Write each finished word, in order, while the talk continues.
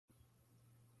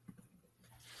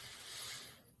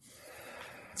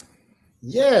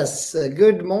Yes,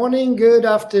 good morning, good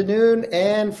afternoon,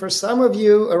 and for some of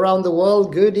you around the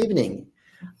world, good evening.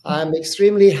 I'm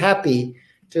extremely happy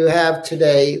to have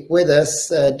today with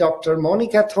us Dr.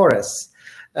 Monica Torres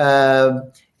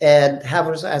and have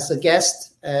her as a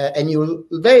guest, and you'll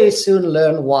very soon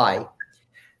learn why.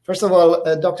 First of all,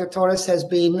 Dr. Torres has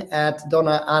been at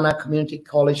Doña Community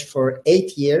College for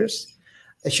 8 years.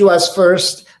 She was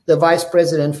first the Vice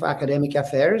President for Academic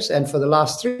Affairs, and for the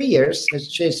last 3 years,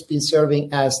 she's been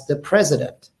serving as the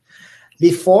President.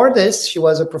 Before this, she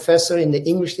was a professor in the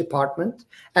English department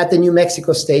at the New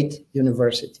Mexico State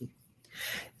University.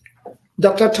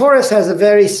 Dr. Torres has a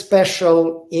very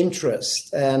special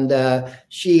interest, and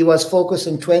she was focused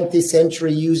on 20th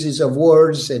century uses of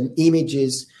words and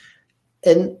images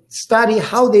and study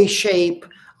how they shape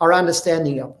our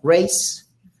understanding of race,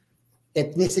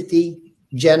 ethnicity,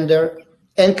 gender,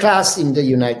 and class in the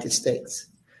United States.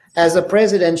 As a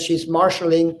president, she's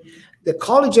marshaling the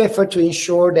college effort to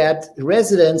ensure that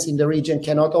residents in the region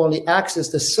can not only access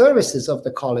the services of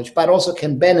the college, but also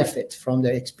can benefit from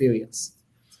their experience.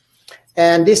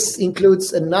 And this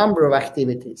includes a number of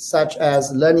activities, such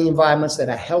as learning environments that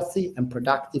are healthy and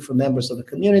productive for members of the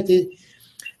community,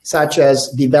 such as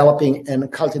developing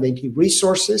and cultivating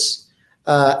resources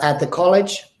at the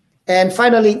college, and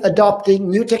finally, adopting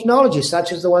new technologies,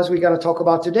 such as the ones we're going to talk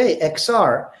about today,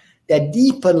 XR, that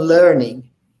deepen learning,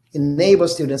 enable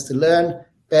students to learn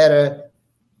better,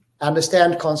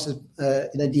 understand concepts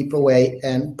in a deeper way,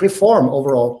 and perform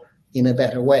overall in a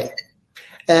better way.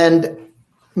 And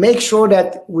make sure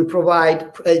that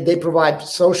they provide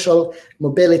social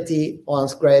mobility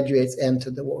once graduates enter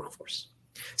the workforce.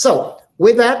 So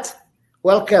with that,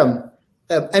 welcome.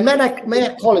 And may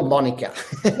I call it Monica?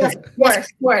 Yes, of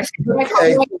course.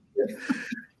 Okay.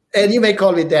 And you may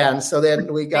call me Dan, so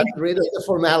then we got rid of the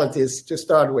formalities to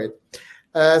start with.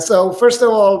 So first of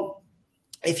all,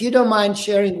 if you don't mind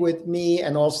sharing with me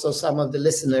and also some of the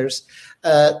listeners,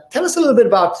 tell us a little bit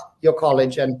about your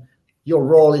college and your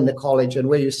role in the college and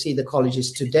where you see the college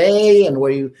is today and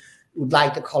where you would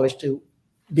like the college to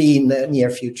be in the near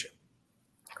future.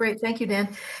 Great, thank you, Dan.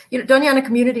 Doña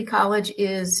Community College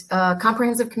is a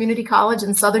comprehensive community college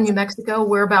in southern New Mexico.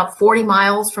 We're about 40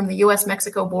 miles from the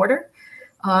U.S.-Mexico border.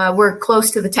 We're close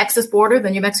to the Texas border,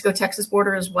 the New Mexico-Texas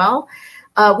border as well.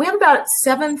 We have about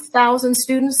 7,000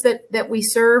 students that we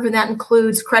serve, and that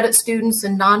includes credit students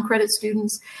and non-credit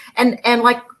students. And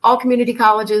like all community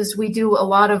colleges, we do a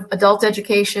lot of adult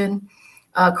education,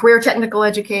 career technical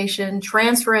education,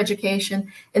 transfer education,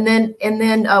 and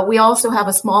then we also have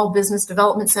a small business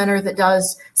development center that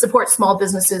does support small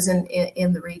businesses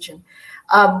in the region.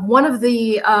 One of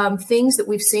the things that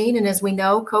we've seen, and as we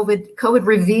know, COVID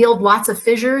revealed lots of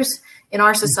fissures in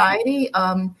our society.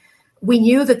 We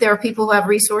knew that there are people who have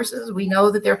resources. We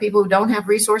know that there are people who don't have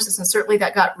resources, and certainly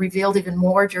that got revealed even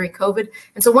more during COVID.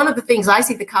 And so one of the things I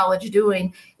see the college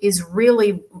doing is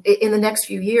really, in the next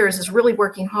few years, is really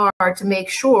working hard to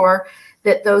make sure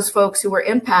that those folks who were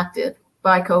impacted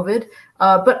by COVID,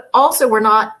 but also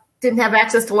didn't have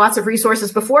access to lots of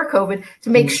resources before COVID,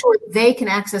 to make sure they can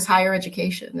access higher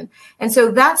education. And so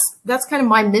that's kind of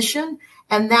my mission.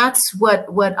 And that's what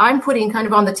I'm putting kind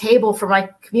of on the table for my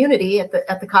community at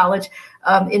the college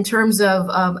in terms of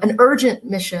an urgent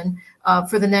mission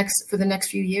for the next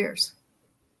few years.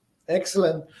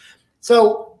 Excellent.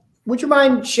 So would you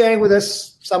mind sharing with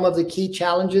us some of the key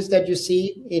challenges that you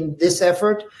see in this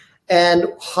effort and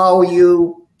how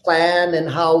you plan and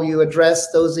how you address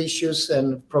those issues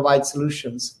and provide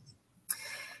solutions?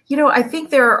 I think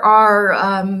there are,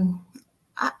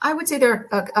 I would say there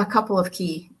are a couple of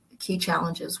key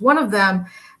challenges. One of them,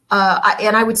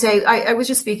 and I would say, I was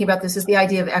just speaking about this, is the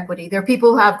idea of equity. There are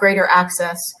people who have greater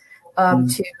access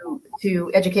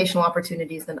to educational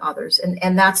opportunities than others,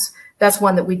 and that's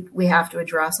one that we have to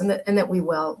address, and that we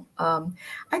will.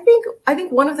 I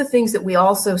think one of the things that we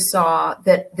also saw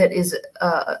that is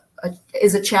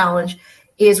a challenge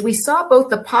is we saw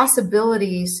both the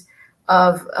possibilities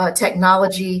of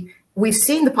technology. We've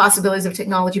seen the possibilities of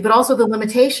technology, but also the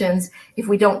limitations if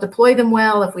we don't deploy them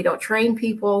well, if we don't train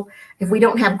people, if we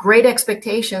don't have great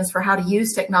expectations for how to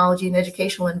use technology in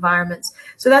educational environments.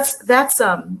 So that's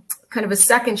kind of a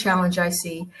second challenge I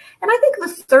see. And I think the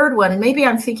third one, and maybe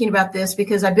I'm thinking about this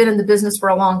because I've been in the business for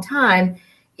a long time,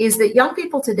 is that young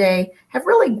people today have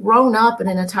really grown up in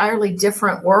an entirely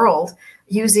different world,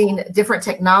 using different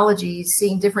technologies,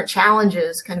 seeing different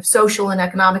challenges, kind of social and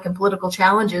economic and political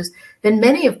challenges than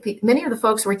many of the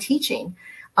folks we're teaching.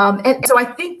 And so I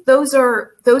think those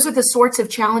are the sorts of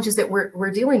challenges that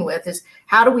we're dealing with, is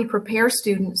how do we prepare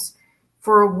students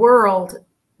for a world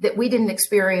that we didn't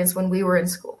experience when we were in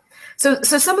school? So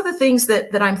some of the things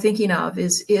that I'm thinking of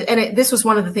this was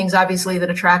one of the things obviously that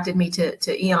attracted me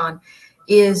to EON,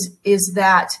 is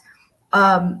that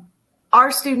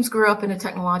our students grew up in a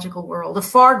technological world, a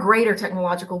far greater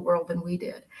technological world than we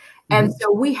did. And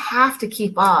so we have to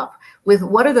keep up with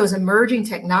what are those emerging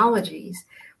technologies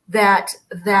that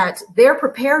they're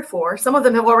prepared for. Some of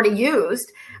them have already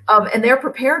used, and they're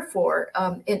prepared for,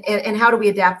 and how do we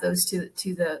adapt those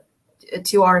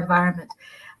to our environment?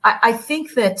 I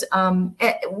think that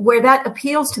where that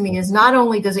appeals to me is not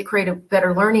only does it create a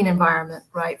better learning environment,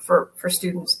 right, for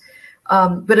students,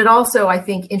 but it also, I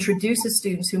think, introduces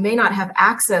students who may not have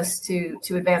access to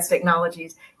advanced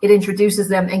technologies. It introduces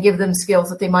them and gives them skills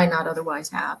that they might not otherwise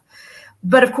have.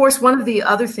 But of course, one of the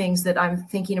other things that I'm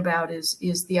thinking about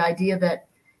is the idea that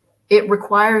it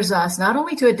requires us not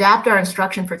only to adapt our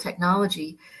instruction for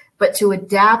technology, but to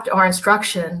adapt our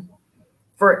instruction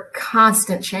for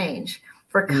constant change,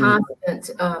 for constant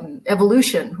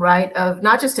evolution, right, of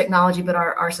not just technology, but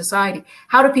our society.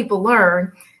 How do people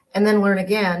learn and then learn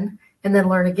again, and then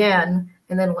learn again,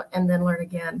 and then learn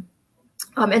again?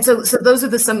 And so those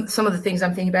are some of the things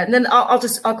I'm thinking about. And then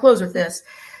I'll close with this.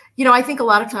 You know, I think a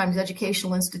lot of times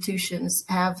educational institutions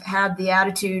have had the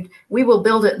attitude, we will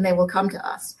build it and they will come to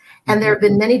us. And there have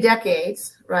been many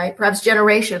decades, right, perhaps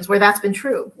generations, where that's been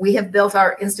true. We have built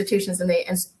our institutions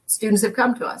and students have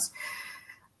come to us.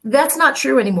 That's not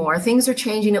true anymore. Things are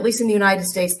changing, at least in the United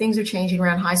States. Things are changing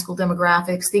around high school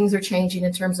demographics. Things are changing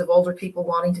in terms of older people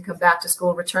wanting to come back to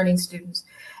school, returning students.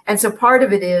 And so part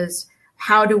of it is,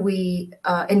 how do we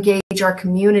engage our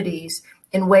communities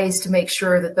in ways to make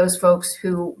sure that those folks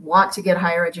who want to get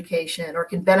higher education or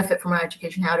can benefit from higher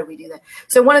education, how do we do that?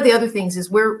 So one of the other things is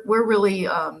we're really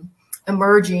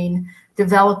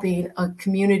developing a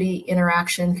community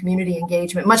interaction, community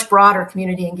engagement, much broader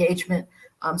community engagement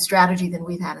strategy than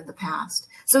we've had in the past.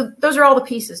 So those are all the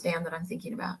pieces, Dan, that I'm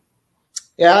thinking about.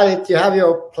 Yeah, you have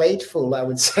your plate full, I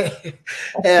would say.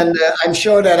 And I'm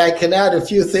sure that I can add a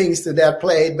few things to that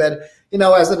plate, but you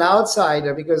know, as an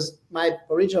outsider, because my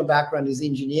original background is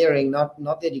engineering,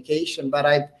 not education, but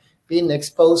I've been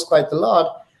exposed quite a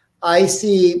lot. I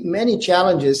see many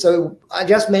challenges. So I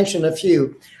just mentioned a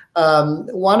few.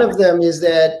 One of them is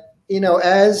that, you know,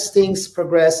 as things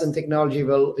progress and technology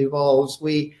evolves,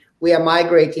 we are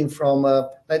migrating from,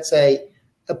 let's say,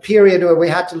 a period where we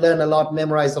had to learn a lot,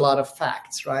 memorize a lot of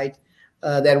facts, right,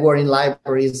 that were in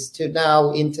libraries, to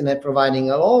now internet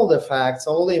providing all the facts,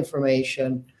 all the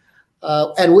information.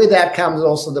 And with that comes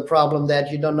also the problem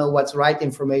that you don't know what's right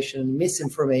information and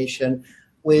misinformation,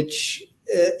 which,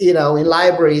 you know, in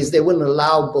libraries, they wouldn't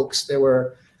allow books. There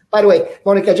were, by the way,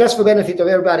 Monica, just for benefit of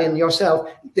everybody and yourself,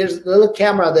 there's a little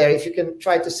camera there. If you can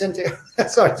try to send to,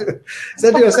 sorry, to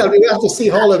send to yourself, we have to see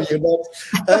all of you,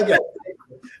 but okay.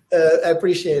 I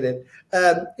appreciate it.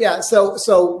 Yeah.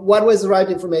 So what was the right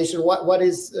information? What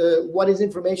is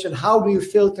information? How do you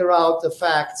filter out the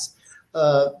facts?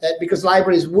 Because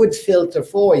libraries would filter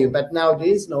for you, but now there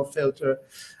is no filter.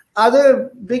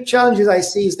 Other big challenges I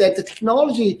see is that the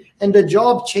technology and the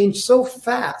job change so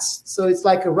fast. So it's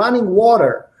like a running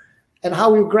water, and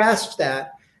how you grasp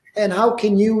that, and how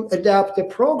can you adapt the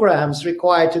programs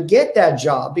required to get that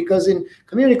job? Because in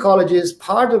community colleges,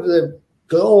 part of the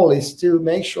goal is to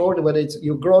make sure that whether it's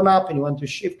you're grown up and you want to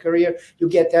shift career, you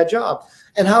get that job.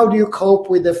 And how do you cope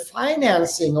with the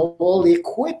financing of all the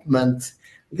equipment?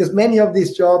 Because many of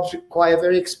these jobs require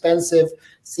very expensive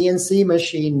CNC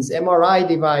machines, MRI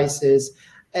devices,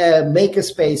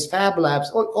 makerspace, fab labs,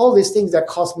 all these things that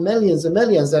cost millions and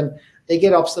millions, and they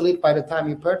get obsolete by the time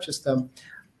you purchase them.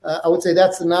 I would say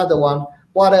that's another one.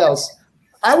 What else?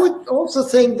 I would also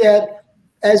think that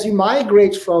as you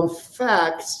migrate from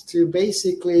facts to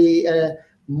basically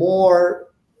more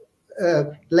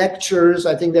lectures,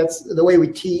 I think that's the way we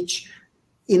teach.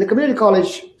 In a community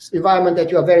college environment that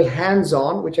you are very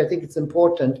hands-on, which I think is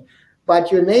important,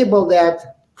 but you enable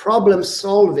that problem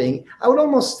solving. I would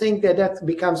almost think that that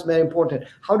becomes very important.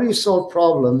 How do you solve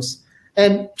problems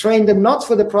and train them not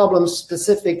for the problem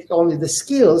specific, only the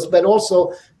skills, but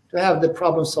also to have the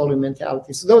problem solving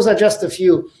mentality. So those are just a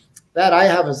few that I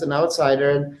have as an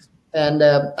outsider, and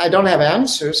I don't have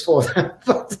answers for them,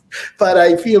 but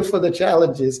I feel for the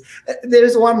challenges. There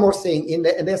is one more thing, and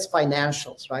that's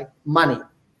financials, right? Money.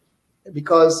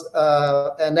 Because,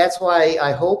 and that's why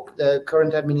I hope the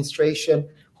current administration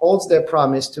holds their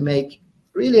promise to make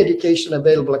really education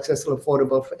available, accessible,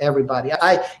 affordable for everybody.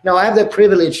 I have the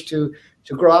privilege to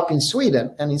grow up in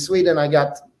Sweden, and in Sweden I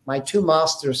got my 2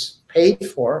 masters paid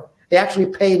for. They actually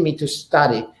paid me to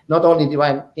study, not only do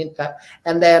I,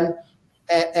 and then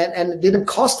and it didn't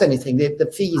cost anything.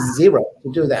 The fee is 0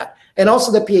 to do that, and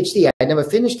also the PhD. I never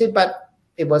finished it, but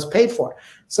it was paid for.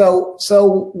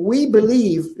 So we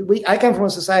believe, I come from a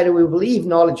society where we believe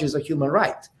knowledge is a human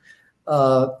right.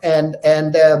 I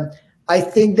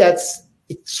think that's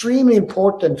extremely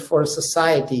important for a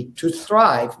society to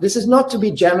thrive. This is not to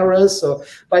be generous,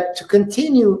 but to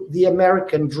continue the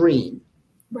American dream.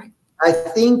 Right. I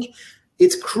think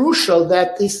it's crucial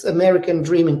that this American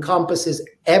dream encompasses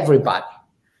everybody,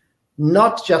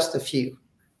 not just a few.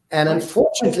 And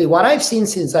unfortunately, what I've seen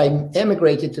since I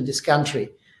emigrated to this country,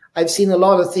 I've seen a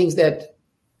lot of things that,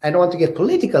 I don't want to get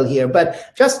political here,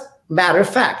 but just matter of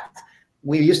fact.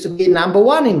 We used to be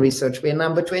 #1 in research. We're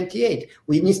number 28.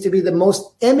 We need to be the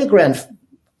most immigrant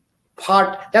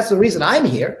part. That's the reason I'm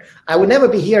here. I would never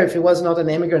be here if it was not an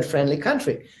immigrant-friendly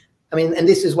country. I mean, and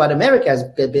this is what America has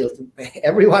built.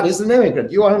 Everyone is an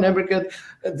immigrant. You are an immigrant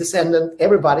descendant.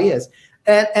 Everybody is.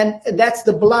 And that's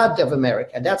the blood of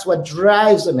America. That's what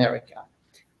drives America.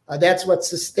 That's what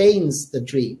sustains the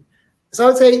dream. So I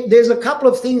would say there's a couple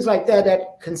of things like that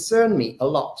that concern me a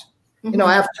lot. Mm-hmm. You know,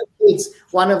 I have 2 kids.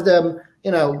 One of them,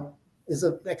 is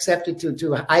accepted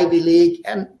to Ivy League.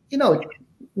 And,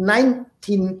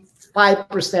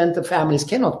 95% of families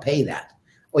cannot pay that,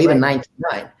 or even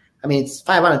 99. I mean, it's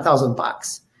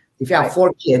 $500,000. If you have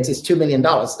 4 kids, it's $2 million.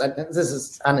 This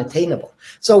is unattainable.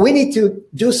 So we need to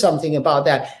do something about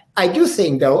that. I do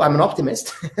think, though, I'm an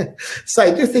optimist. So I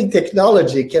do think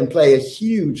technology can play a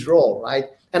huge role, right?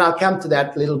 And I'll come to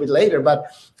that a little bit later. But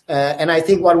and I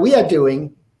think what we are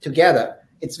doing together,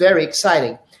 it's very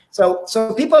exciting. So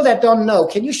people that don't know,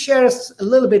 can you share us a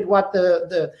little bit what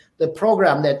the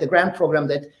program, the grant program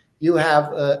that you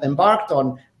have embarked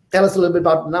on? Tell us a little bit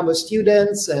about the number of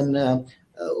students and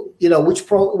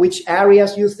which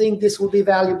areas you think this will be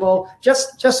valuable,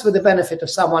 just for the benefit of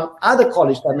other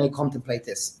college that may contemplate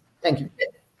this. Thank you.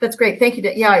 That's great. Thank you.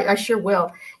 Yeah, I sure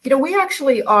will. We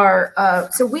actually are,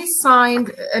 so we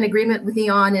signed an agreement with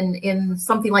EON in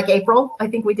something like April. I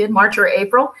think we did March or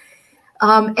April.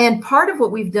 And part of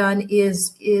what we've done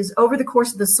is over the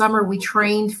course of the summer, we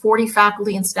trained 40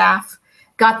 faculty and staff,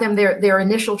 got them their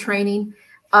initial training.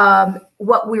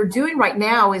 What we're doing right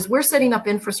now is we're setting up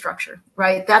infrastructure,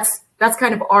 right? That's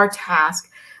kind of our task.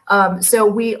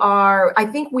 So I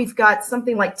think we've got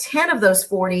something like 10 of those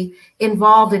 40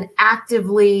 involved in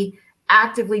actively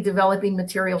developing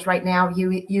materials right now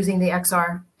using the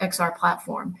XR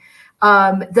platform.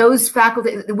 Those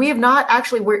faculty, we have not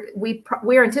actually,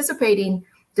 we're anticipating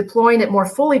deploying it more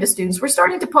fully to students. We're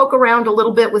starting to poke around a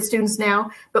little bit with students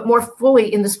now, but more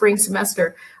fully in the spring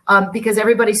semester because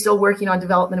everybody's still working on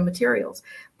development of materials.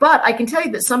 But I can tell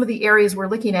you that some of the areas we're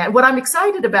looking at, what I'm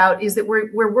excited about is that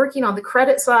we're working on the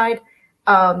credit side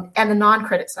and the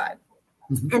non-credit side.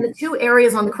 Mm-hmm. And the 2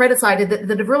 areas on the credit side that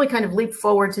have really kind of leaped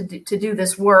forward to do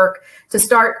this work, to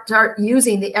start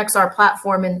using the XR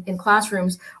platform in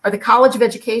classrooms, are the College of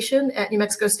Education at New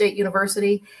Mexico State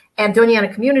University and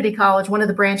Doña Community College, one of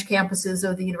the branch campuses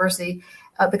of the university,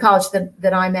 the college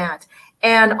that I'm at.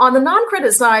 And on the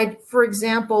non-credit side, for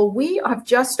example, we have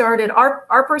just started,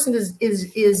 our person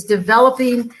is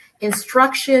developing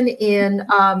instruction in,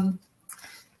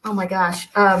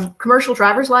 commercial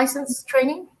driver's license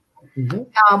training. Mm-hmm.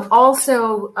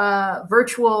 Also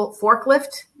virtual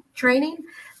forklift training,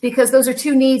 because those are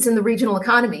 2 needs in the regional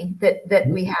economy that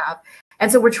mm-hmm. we have.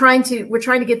 And so we're trying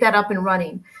to get that up and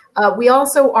running. We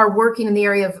also are working in the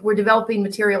area of, we're developing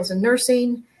materials in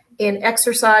nursing, in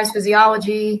exercise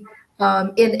physiology,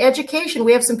 in education.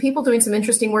 We have some people doing some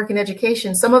interesting work in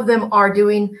education. Some of them are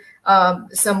doing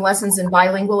some lessons in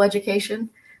bilingual education.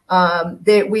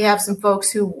 We have some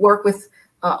folks who work with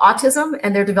autism,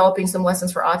 and they're developing some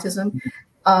lessons for autism.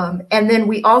 And then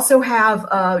we also have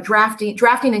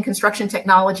drafting and construction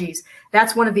technologies.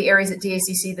 That's one of the areas at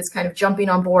DACC that's kind of jumping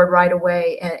on board right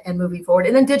away and moving forward.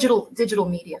 And then digital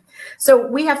media. So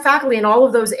we have faculty in all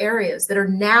of those areas that are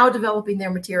now developing their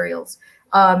materials.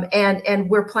 And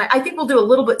we're planning, I think we'll do a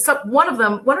little bit,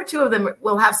 one or two of them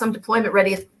will have some deployment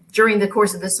ready during the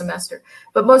course of this semester,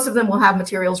 but most of them will have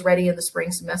materials ready in the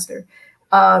spring semester.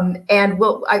 And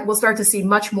we'll start to see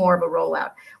much more of a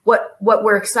rollout. What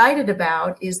we're excited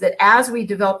about is that as we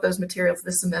develop those materials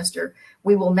this semester,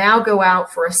 we will now go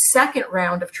out for a second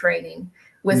round of training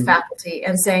with faculty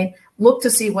and saying, look to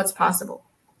see what's possible.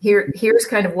 Here's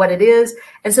kind of what it is.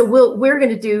 And so we're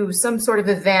going to do some sort of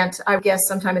event, I guess,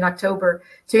 sometime in October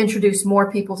to introduce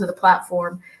more people to the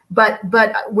platform. But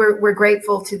we're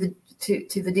grateful to the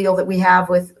deal that we have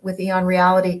with EON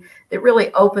Reality that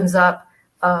really opens up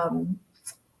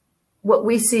what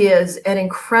we see as an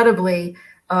incredible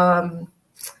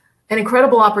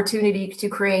opportunity to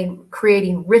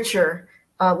creating richer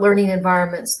learning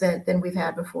environments than we've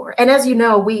had before. And as you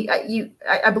know,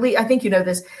 I think you know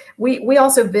this, we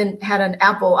also had an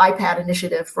Apple iPad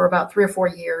initiative for about 3 or 4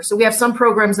 years. So we have some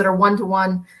programs that are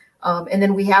one-to-one, and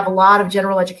then we have a lot of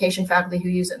general education faculty who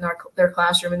use it in their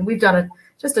classroom. And we've done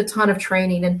just a ton of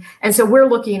training. And so we're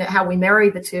looking at how we marry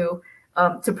the two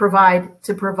to provide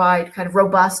kind of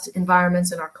robust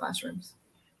environments in our classrooms.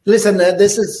 Listen,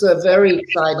 this is very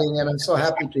exciting, and I'm so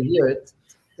happy to hear it.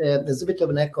 There's a bit of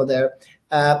an echo there.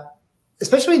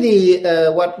 Especially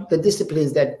the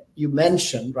disciplines that you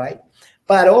mentioned, right?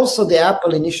 But also the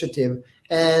Apple initiative.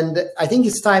 And I think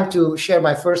it's time to share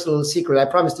my first little secret. I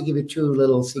promise to give you 2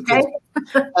 little secrets.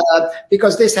 Okay.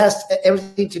 Because this has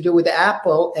everything to do with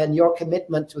Apple and your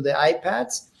commitment to the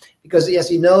iPads. Because as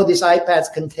you know, these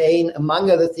iPads contain, among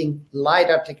other things,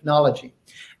 LiDAR technology.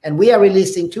 And we are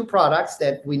releasing 2 products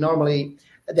that we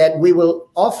will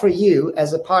offer you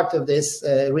as a part of this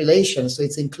relation. So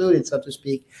it's included, so to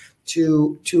speak,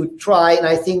 to try. And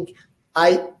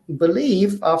I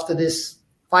believe after this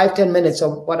 5-10 minutes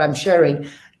of what I'm sharing,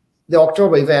 the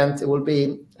October event will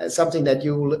be something that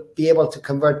you will be able to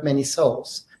convert many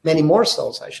more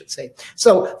souls, I should say.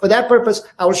 So for that purpose,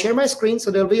 I will share my screen.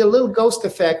 So there'll be a little ghost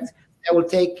effect that will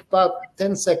take about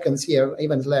 10 seconds here,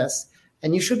 even less.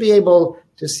 And you should be able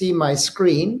to see my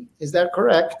screen. Is that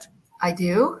correct? I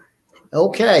do.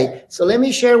 Okay, so let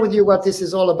me share with you what this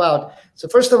is all about. So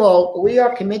first of all, we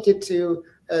are committed to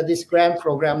this grant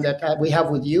program that we have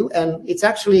with you, and it's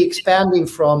actually expanding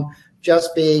from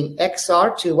just being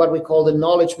XR to what we call the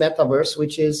knowledge metaverse,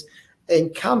 which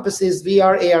encompasses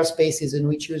VR, AR spaces in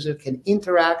which users can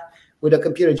interact with a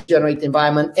computer-generated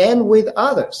environment and with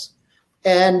others.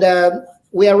 And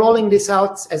we are rolling this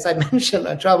out, as I mentioned.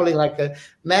 I'm traveling like a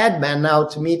madman now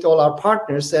to meet all our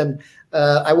partners. And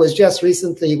I was just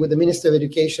recently with the Minister of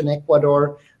Education,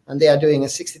 Ecuador, and they are doing a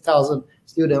 60,000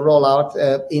 student rollout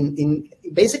in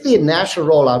basically a national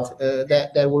rollout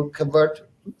that will convert.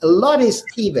 A lot is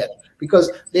TVET because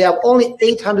they have only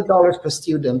 $800 per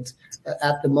student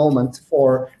at the moment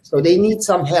so they need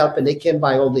some help and they can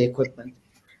buy all the equipment.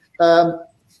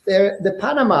 The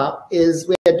Panama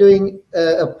we are doing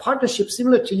a partnership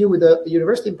similar to you with the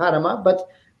university in Panama, but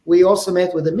we also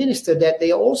met with the minister that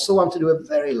they also want to do a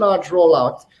very large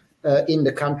rollout in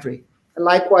the country. And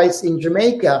likewise in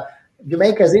Jamaica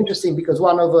is interesting because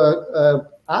one of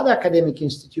other academic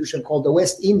institution called the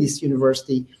West Indies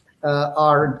University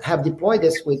have deployed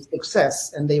this with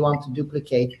success, and they want to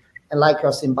duplicate, and like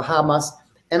us in Bahamas.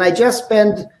 And I just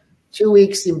spent 2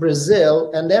 weeks in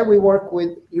Brazil, and there we work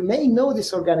with, you may know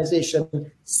this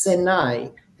organization,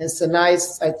 Senai. And Senai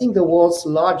is, I think, the world's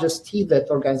largest TVET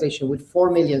organization with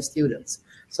 4 million students.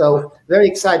 So very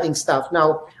exciting stuff.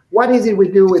 Now, what is it we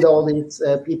do with all these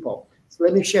people? So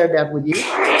let me share that with you.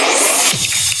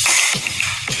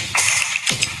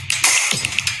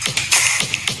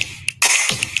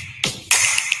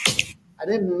 I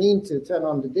didn't mean to turn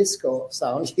on the disco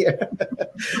sound here,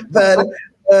 but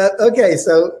okay,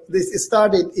 so this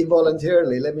started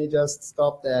involuntarily. Let me just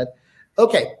stop that.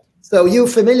 Okay, so you're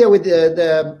familiar with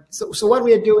so what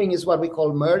we are doing is what we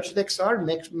call merged XR,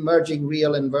 merging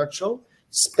real and virtual,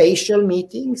 spatial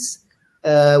meetings,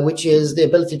 which is the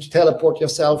ability to teleport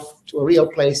yourself to a real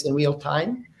place in real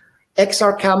time.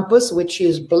 XR Campus, which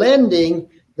is blending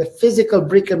the physical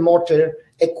brick and mortar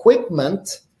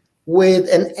equipment with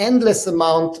an endless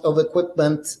amount of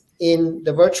equipment in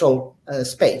the virtual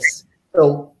space.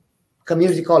 So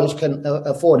community college can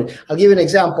afford it. I'll give you an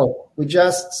example. We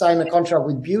just signed a contract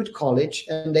with Butte College,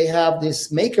 and they have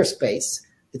this makerspace.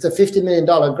 It's a $50 million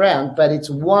grant, but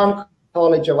it's one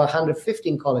college of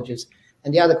 115 colleges.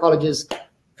 And the other colleges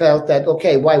felt that,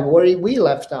 okay, why were we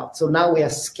left out? So now we are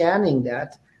scanning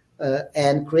that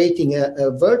and creating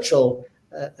a virtual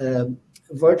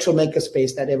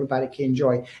makerspace that everybody can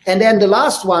enjoy. And then the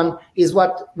last one is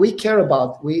what we care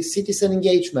about. Citizen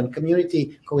engagement,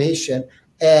 community cohesion,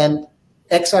 and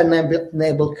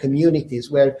XR-enabled communities,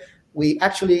 where we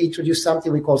actually introduced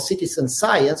something we call citizen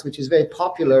science, which is very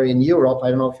popular in Europe. I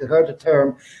don't know if you heard the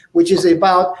term, which is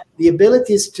about the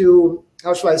abilities to,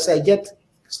 how shall I say, get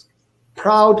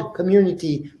proud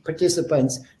community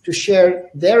participants to share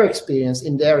their experience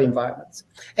in their environments.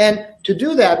 And to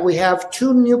do that, we have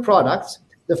 2 new products.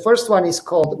 The first one is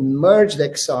called Merged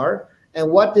XR.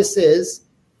 And what this is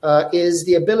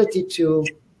the ability to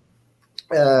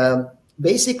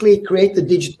basically create the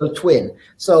digital twin.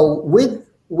 So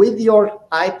with your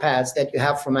iPads that you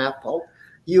have from Apple,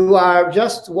 you are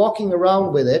just walking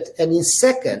around with it, and in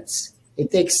seconds, it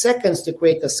takes seconds to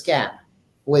create a scan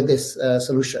with this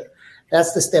solution.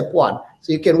 That's the step one.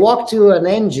 So you can walk to an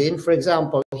engine, for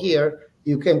example, here,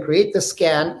 You can create the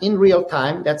scan in real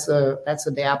time. That's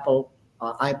the Apple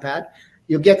iPad.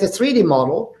 You get the 3D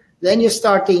model. Then you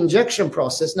start the injection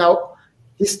process. Now,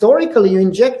 historically, you're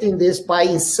injecting this by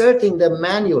inserting them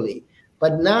manually.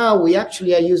 But now we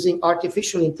actually are using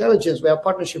artificial intelligence. We have a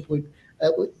partnership with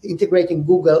integrating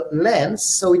Google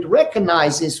Lens. So it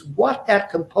recognizes what that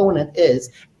component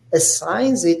is,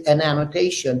 assigns it an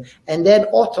annotation, and then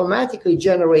automatically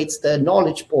generates the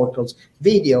knowledge portals,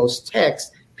 videos,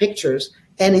 text, pictures,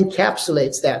 and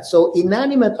encapsulates that. So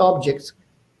inanimate objects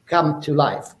come to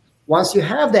life. Once you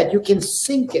have that, you can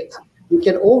sync it. You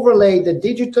can overlay the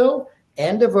digital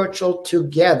and the virtual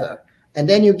together. And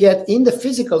then you get in the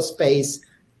physical space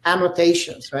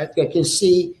annotations, right? You can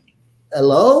see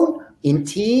alone, in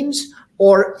teams,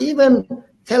 or even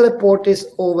teleport this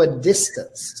over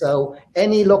distance. So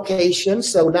any location.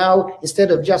 So now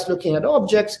instead of just looking at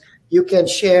objects, you can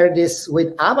share this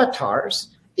with avatars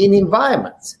in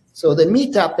environments. So the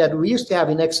meetup that we used to have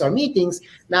in XR meetings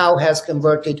now has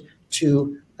converted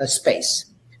to a space.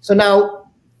 So now,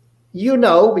 you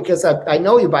know, because I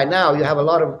know you by now, you have a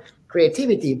lot of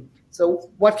creativity.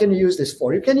 So what can you use this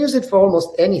for? You can use it for almost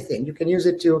anything. You can use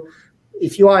it to,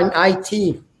 if you are in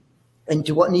IT and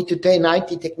you need to train an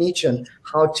IT technician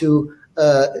how to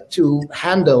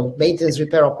handle maintenance,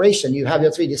 repair, operation, you have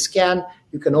your 3D scan,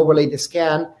 you can overlay the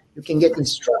scan, you can get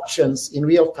instructions in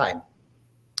real time.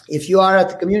 If you are at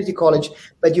the community college,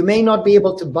 but you may not be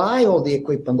able to buy all the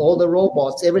equipment, all the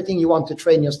robots, everything you want to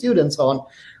train your students on,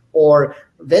 or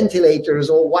ventilators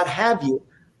or what have you,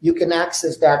 you can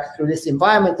access that through this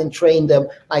environment and train them.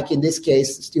 Like in this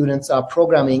case, students are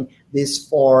programming this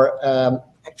for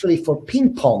actually for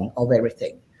ping pong of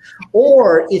everything.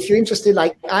 Or if you're interested,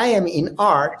 like I am, in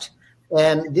art,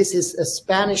 and this is a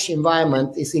Spanish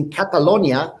environment, it's in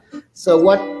Catalonia. So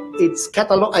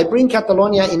I bring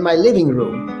Catalonia in my living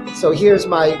room. So here's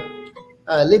my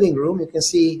living room. You can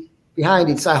see behind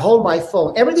it. So I hold my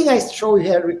phone. Everything I show you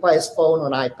here requires phone or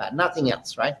iPad, nothing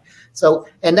else, right? So,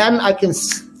 and then I can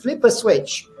flip a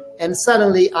switch, and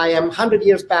suddenly I am 100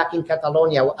 years back in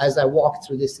Catalonia as I walk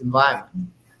through this environment.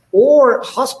 Or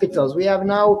hospitals. We have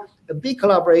now a big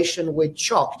collaboration with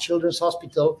CHOC, Children's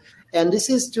Hospital, and this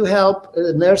is to help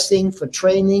nursing for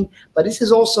training, but this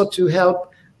is also to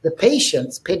help the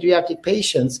patients, pediatric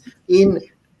patients, in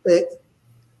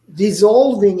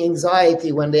dissolving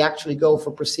anxiety when they actually go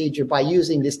for procedure by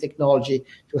using this technology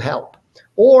to help.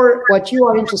 Or what you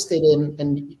are interested in,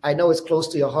 and I know it's close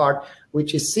to your heart,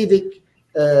 which is civic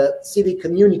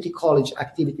community college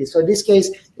activities. So in this case,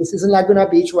 this is in Laguna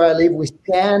Beach where I live. We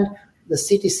scanned the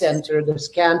city center, the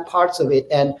scanned parts of it,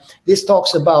 and this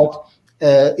talks about,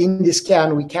 in this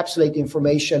scan, we encapsulate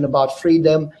information about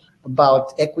freedom,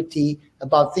 about equity,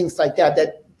 about things like that,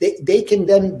 that they can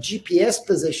then GPS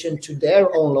position to their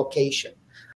own location.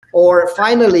 Or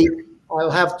finally, I'll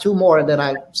have two more and then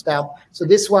I'll stop. So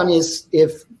this one is,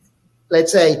 if,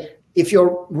 let's say, if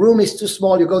your room is too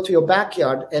small, you go to your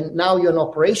backyard, and now you're in an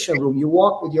operation room. You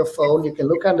walk with your phone, you can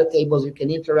look on the tables, you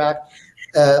can interact.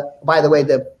 By the way,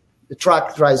 the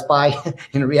truck drives by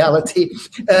in reality.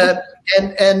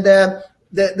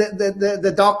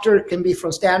 The doctor can be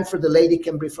from Stanford, the lady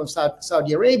can be from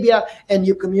Saudi Arabia, and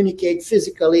you communicate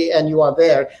physically and you are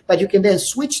there. But you can then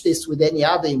switch this with any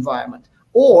other environment.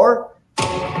 Or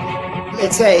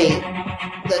let's say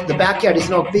the backyard is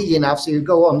not big enough, so you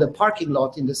go on the parking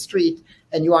lot in the street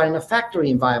and you are in a factory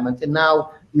environment, and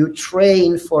now you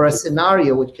train for a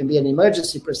scenario, which can be an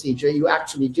emergency procedure. You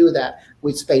actually do that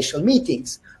with spatial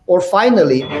meetings. Or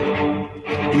finally,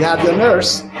 you have your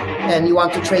nurse and you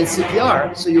want to train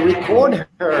CPR, so you record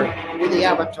her with the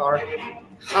avatar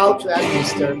how to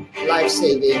administer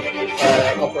life-saving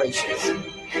operations.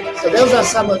 So those are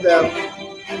some of the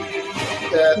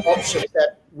options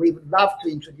that we would love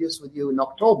to introduce with you in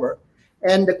October.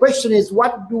 And the question is,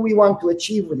 what do we want to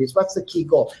achieve with this? What's the key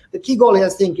goal? The key goal, I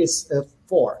think, is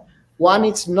four. One,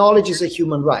 it's knowledge is a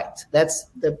human right. That's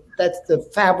the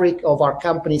fabric of our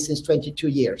company since 22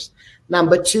 years.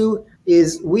 Number two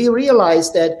is we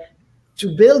realize that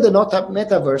to build a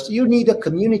metaverse, you need a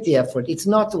community effort. It's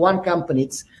not one company.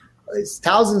 It's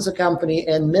thousands of companies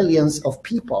and millions of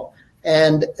people.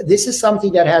 And this is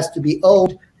something that has to be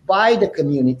owned by the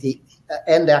community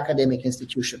and the academic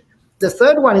institution. The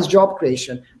third one is job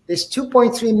creation. There's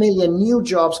 2.3 million new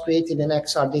jobs created in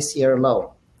XR this year alone.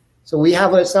 So we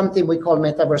have something we call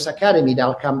Metaverse Academy that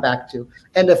I'll come back to.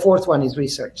 And the fourth one is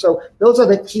research. So those are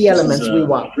the key elements we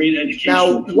want.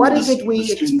 Now, what is it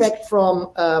we expect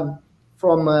from our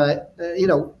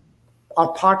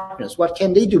partners? What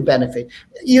can they do benefit?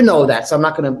 You know that, so I'm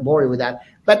not going to bore you with that.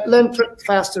 but learn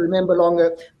faster, remember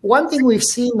longer. One thing we've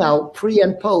seen now, pre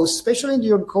and post, especially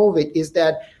during COVID, is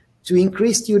that to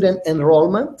increase student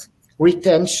enrollment,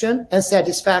 retention, and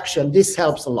satisfaction, this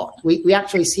helps a lot. We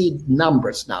actually see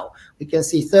numbers now. We can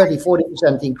see 30,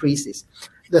 40% increases.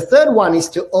 The third one is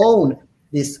to own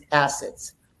these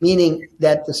assets, meaning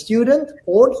that the student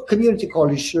or community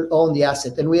college should own the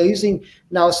asset. And we are using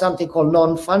now something called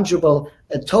non-fungible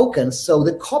tokens. So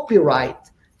the copyright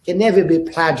can never be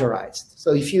plagiarized.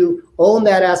 So if you own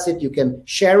that asset, you can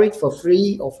share it for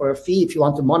free or for a fee. If you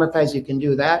want to monetize, you can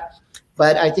do that.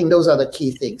 But I think those are the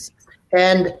key things.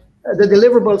 And the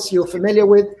deliverables you're familiar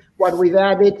with, what we've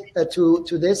added to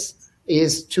this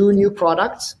is 2 new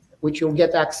products, which you'll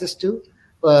get access to.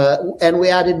 And we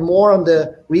added more on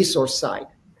the resource side.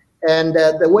 And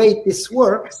the way this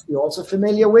works, you're also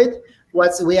familiar with,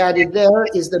 what we added there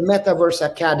is the Metaverse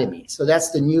Academy. So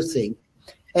that's the new thing.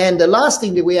 And the last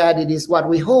thing that we added is what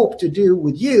we hope to do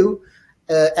with you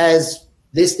as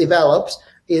this develops,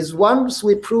 is once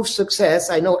we prove success,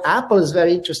 I know Apple is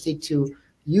very interested to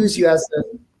use you as a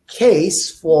case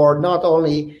for not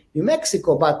only New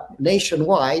Mexico, but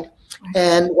nationwide.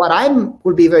 And what I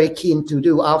will be very keen to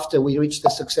do after we reach the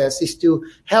success is to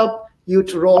help you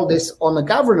to roll this on a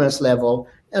governance level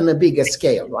on a bigger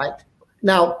scale, right?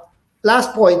 Now,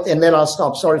 last point, and then I'll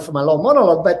stop. Sorry for my long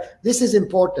monologue, but this is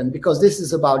important because this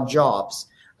is about jobs.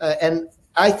 And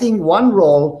I think one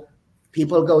role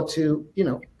people go to,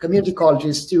 community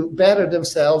colleges to better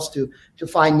themselves, to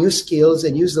find new skills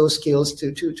and use those skills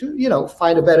to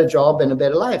find a better job and a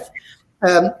better life.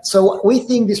 So we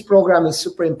think this program is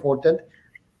super important.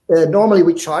 Normally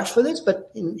we charge for this,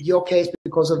 but in your case,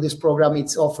 because of this program,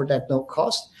 it's offered at no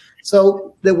cost.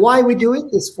 So the why we do it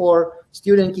is for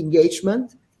student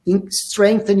engagement,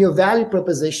 strengthen your value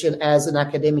proposition as an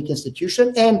academic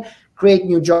institution, and create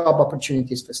new job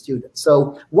opportunities for students.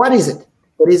 So what is it?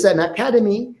 It is an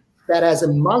academy that has a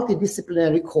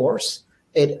multidisciplinary course.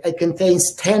 It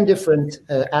contains 10 different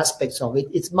aspects of it.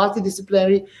 It's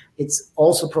multidisciplinary. It's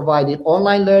also provided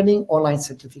online learning, online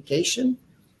certification,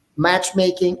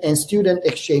 matchmaking, and student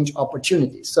exchange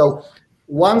opportunities. So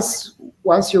once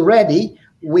you're ready,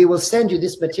 we will send you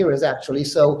these materials actually.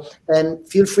 So, and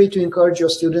feel free to encourage your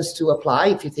students to apply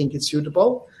if you think it's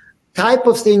suitable. Type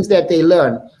of things that they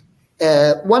learn.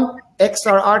 One,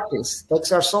 XR artist,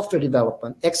 XR software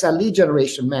development, XR lead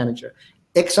generation manager,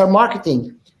 XR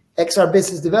marketing, XR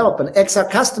business development, XR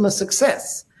customer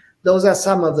success. Those are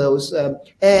some of those.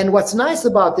 And what's nice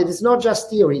about it is not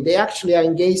just theory. They actually are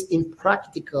engaged in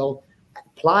practical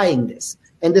applying this.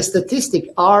 And the statistics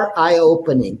are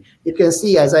eye-opening. You can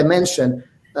see, as I mentioned,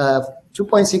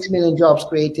 2.6 million jobs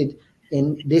created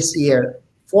in this year,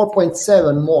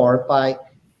 4.7 more by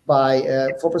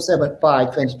 4.7 by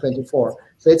 2024.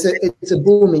 So it's a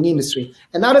booming industry.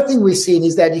 Another thing we've seen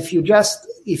is that if you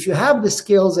have the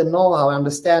skills and know-how and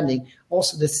understanding,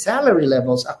 also the salary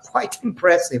levels are quite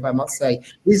impressive, I must say.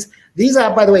 These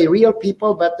are, by the way, real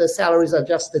people, but the salaries are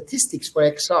just statistics for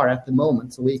XR at the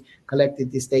moment. So we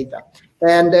collected this data.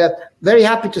 And very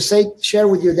happy to share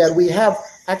with you that we have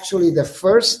actually the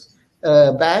first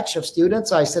batch of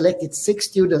students. I selected 6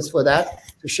 students for that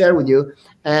to share with you.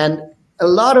 And a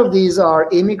lot of these are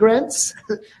immigrants,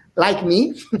 like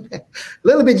me, a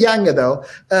little bit younger though.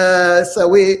 So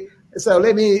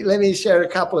let me share a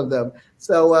couple of them.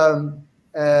 So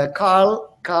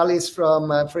Carl is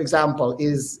from, for example,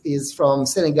 is from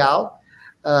Senegal,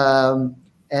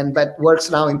 but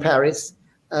works now in Paris.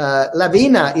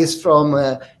 Lavina is from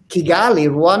Kigali,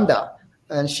 Rwanda,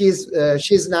 and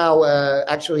she's now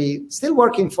actually still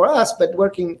working for us, but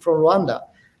working from Rwanda.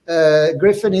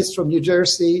 Griffin is from New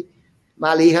Jersey.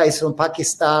 Maliha is from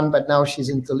Pakistan, but now she's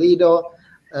in Toledo.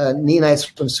 Nina is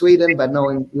from Sweden, but now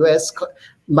in US.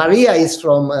 Maria is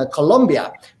from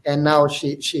Colombia, and now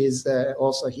she is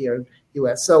also here in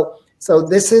US. So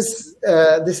this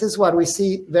is what we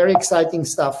see. Very exciting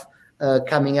stuff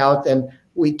coming out, and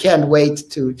we can't wait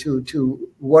to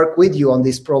work with you on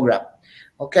this program.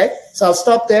 Okay, so I'll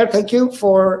stop there. Thank you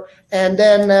and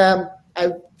then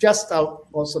I'll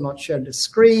also not share the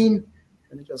screen.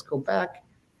 Let me just go back.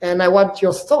 And I want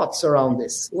your thoughts around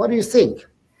this. What do you think?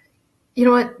 You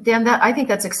know what, Dan, I think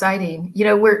that's exciting.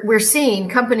 We're seeing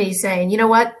companies saying, you know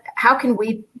what, how can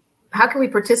we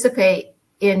participate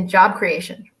in job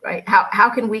creation, right? How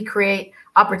can we create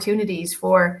opportunities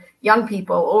for young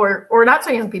people or not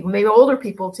so young people, maybe older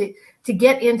people to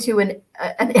get into an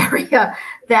area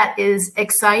that is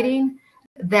exciting,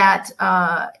 that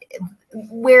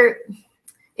where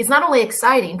it's not only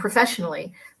exciting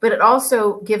professionally, but it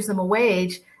also gives them a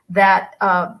wage that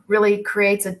really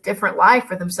creates a different life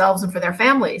for themselves and for their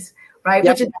families, right?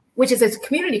 Yep. which is, as a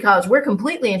community college, we're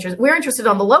completely interested. We're interested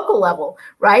on the local level,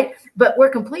 right? But we're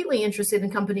completely interested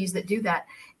in companies that do that.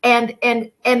 And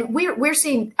we're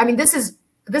seeing, I mean, this is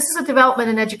a development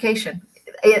in education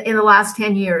in the last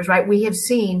 10 years, right? We have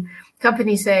seen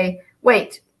companies say,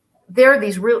 wait, there are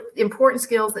these real important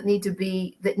skills that need to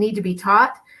be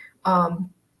taught and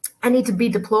need to be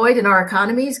deployed in our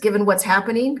economies, given what's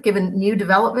happening, given new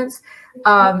developments.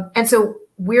 And so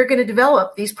we're going to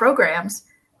develop these programs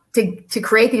to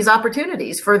create these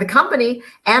opportunities for the company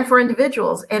and for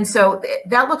individuals. And so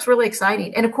that looks really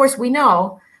exciting. And of course, we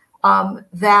know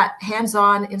that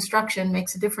hands-on instruction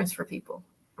makes a difference for people,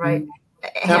 right?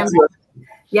 Hands-on.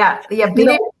 Yeah.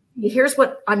 Here's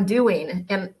what I'm doing,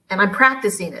 and I'm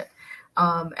practicing it.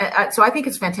 So I think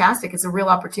it's fantastic. It's a real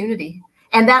opportunity.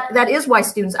 And that is why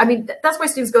students, I mean, that's why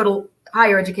students go to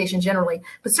higher education generally,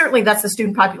 but certainly that's the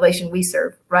student population we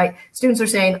serve, right? Students are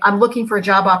saying, I'm looking for a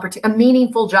job opportunity, a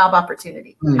meaningful job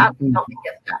opportunity. How can you help me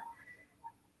get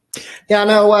that? Yeah,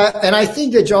 no, and I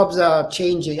think the jobs are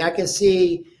changing. I can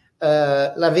see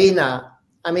Lavina.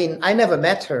 I mean, I never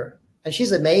met her, and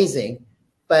she's amazing,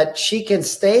 but she can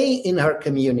stay in her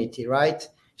community, right?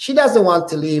 She doesn't want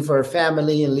to leave her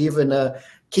family and live in a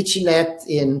kitchenette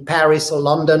in Paris or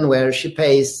London where she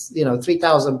pays,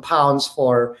 £3,000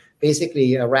 for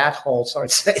basically a rat hole, so to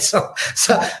say. So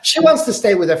she wants to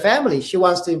stay with her family. She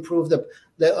wants to improve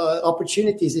the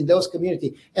opportunities in those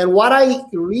communities. And what I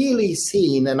really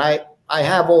seen, and I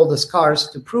have all the scars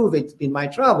to prove it in my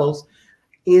travels,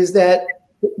 is that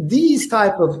these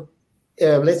type of,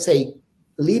 let's say,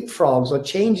 leapfrogs or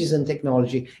changes in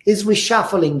technology is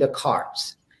reshuffling the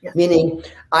cards. Yeah. Meaning,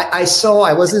 I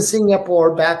was in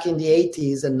Singapore back in the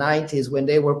 80s and 90s when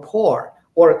they were poor.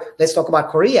 Or let's talk about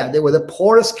Korea. They were the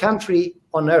poorest country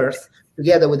on earth,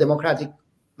 together with Democratic,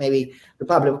 maybe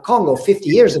Republic of Congo 50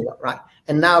 years ago, right?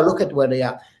 And now look at where they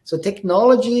are. So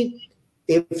technology,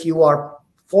 if you are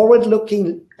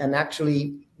forward-looking and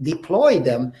actually deploy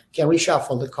them, can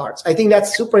reshuffle the cards. I think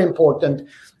that's super important.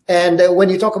 And when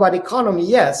you talk about economy,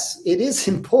 yes, it is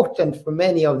important for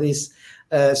many of these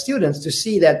students to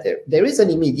see that there is an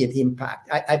immediate impact.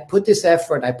 I put this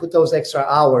effort, I put those extra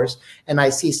hours, and I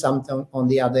see something on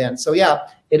the other end. So yeah,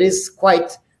 it is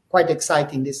quite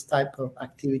exciting, this type of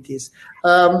activities.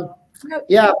 Go ahead.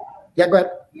 Yeah,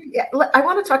 I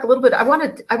want to talk a little bit. I want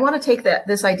to take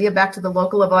this idea back to the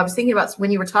local level. I was thinking about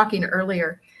when you were talking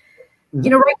earlier.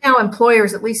 Mm-hmm. Right now,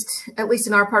 employers, at least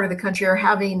in our part of the country, are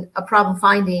having a problem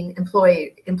finding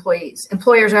employees.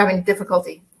 Employers are having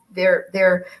difficulty.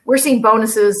 We're seeing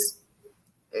bonuses,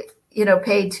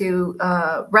 paid to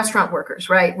restaurant workers,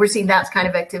 right? We're seeing that kind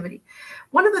of activity.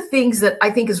 One of the things that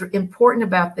I think is important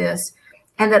about this,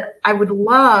 and that I would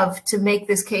love to make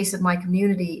this case in my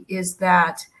community, is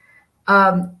that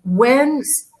when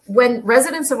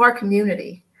residents of our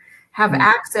community have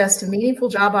access to meaningful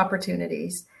job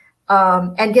opportunities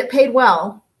and get paid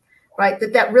well, right?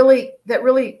 That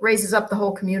really raises up the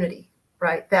whole community,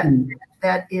 right?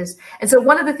 That is, and so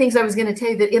one of the things I was going to tell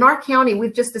you, that in our county,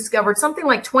 we've just discovered something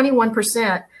like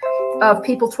 21% of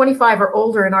people 25 or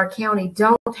older in our county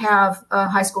don't have a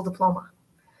high school diploma,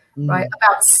 right?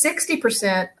 About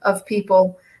 60% of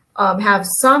people have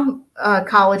some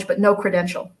college, but no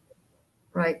credential,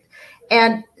 right?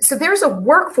 And so there's a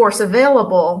workforce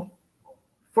available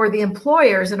for the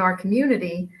employers in our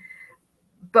community,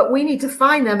 but we need to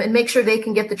find them and make sure they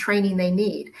can get the training they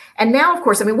need. And now, of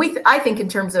course, I mean, I think in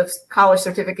terms of college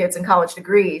certificates and college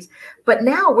degrees, but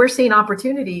now we're seeing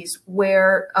opportunities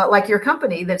where, like your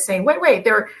company, that's saying, wait,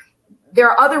 there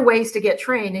are other ways to get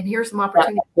trained, and here's some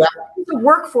opportunities. Yeah. There's a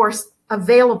workforce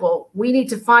available. We need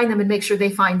to find them and make sure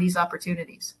they find these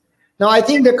opportunities. Now, I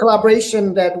think the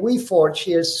collaboration that we forge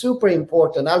here is super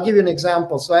important. I'll give you an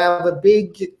example. So I have a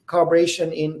big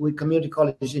collaboration with community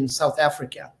college in South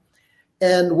Africa.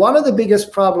 And one of the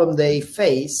biggest problems they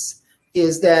face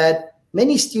is that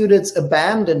many students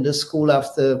abandon the school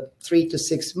after 3 to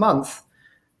 6 months.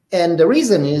 And the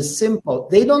reason is simple.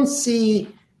 They don't see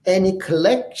any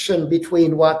connection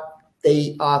between what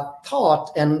they are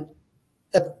taught and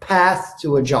a path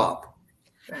to a job.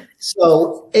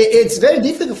 So it's very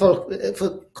difficult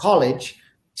for college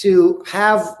to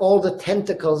have all the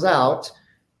tentacles out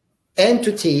and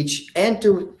to teach and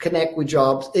to connect with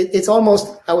jobs. It's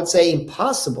almost, I would say,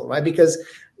 impossible, right? Because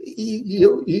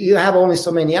you have only so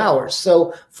many hours.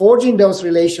 So forging those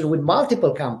relations with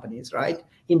multiple companies, right,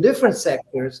 in different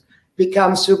sectors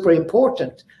becomes super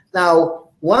important. Now,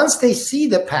 once they see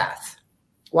the path,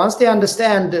 once they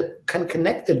understand can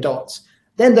connect the dots,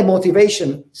 then the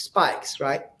motivation spikes,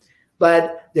 right?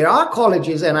 But there are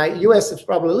colleges, and US is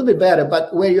probably a little bit better,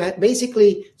 but where you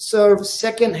basically serve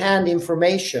secondhand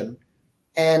information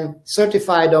and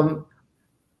certify them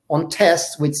on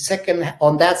tests with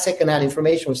on that second-hand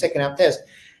information with second-hand tests.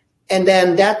 And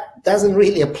then that doesn't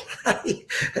really apply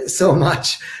so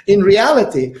much in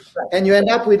reality. And you end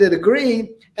up with a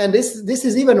degree, and this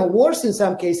is even worse in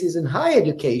some cases in higher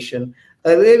education.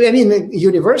 I mean,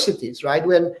 universities, right?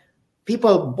 When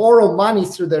people borrow money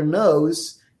through their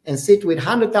nose and sit with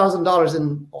 $100,000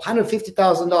 and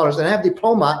 $150,000 and have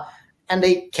diploma, and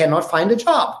they cannot find a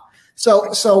job.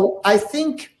 So I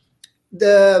think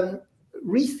the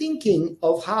rethinking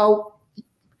of how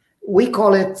we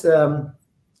call it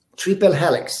triple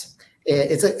helix.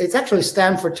 It's actually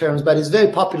Stanford terms, but it's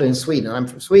very popular in Sweden. I'm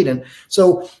from Sweden.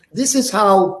 So this is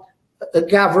how a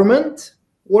government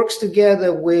works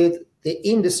together with the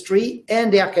industry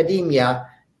and the academia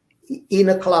in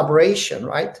a collaboration,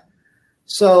 right?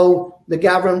 So the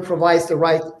government provides the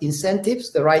right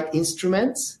incentives, the right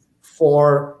instruments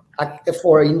for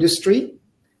industry.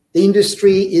 The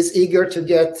industry is eager to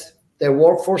get their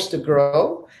workforce to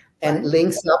grow and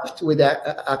links up with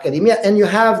academia, and you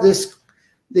have this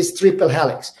triple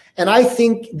helix. And I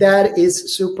think that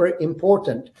is super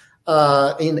important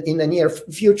in the near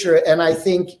future. And I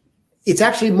think it's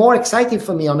actually more exciting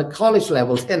for me on the college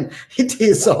level than it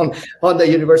is on the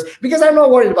university, because I'm not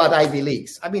worried about Ivy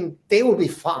Leagues. I mean, they will be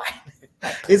fine.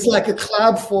 It's like a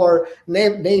club for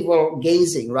navel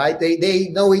gazing, right? They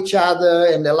know each other,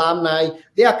 and the alumni,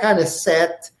 they are kind of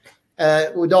set.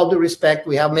 With all due respect,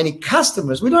 we have many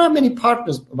customers. We don't have many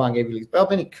partners among Ivy Leagues. We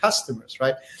have many customers,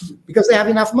 right? Because they have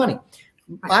enough money.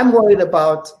 I'm worried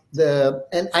about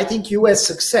and I think U.S.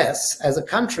 success as a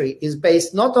country is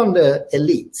based not on the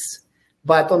elites,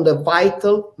 but on the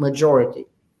vital majority.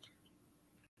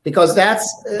 Because that's,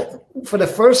 for the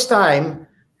first time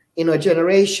in a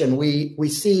generation, we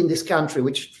see in this country,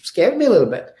 which scared me a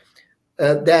little bit,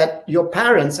 that your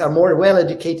parents are more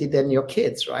well-educated than your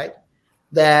kids, right?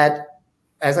 That,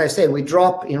 as I said, we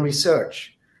drop in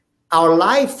research. Our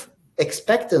life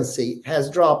expectancy has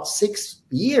dropped 6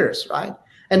 years, right?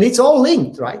 And it's all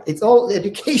linked, right? It's all,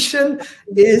 education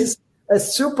is a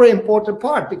super important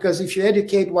part, because if you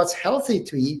educate what's healthy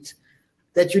to eat,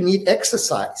 that you need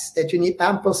exercise, that you need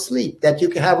ample sleep, that you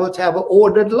can have an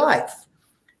ordered life,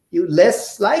 you're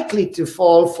less likely to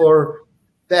fall for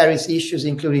various issues,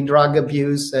 including drug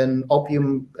abuse and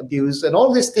opium abuse and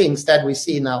all these things that we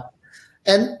see now.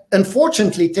 And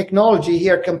unfortunately, technology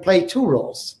here can play two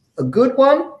roles, a good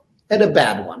one and a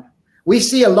bad one. We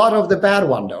see a lot of the bad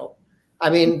one, though. I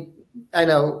mean, I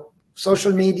know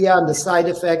social media and the side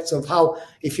effects of how,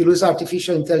 if you lose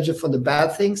artificial intelligence for the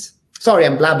bad things. Sorry,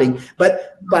 I'm blabbing,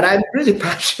 but I'm really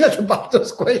passionate about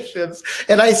those questions.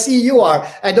 And I see you are.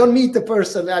 I don't meet the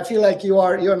person. I feel like you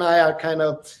and I are kind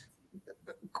of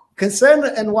concerned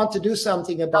and want to do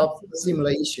something about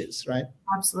similar issues, right?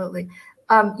 Absolutely.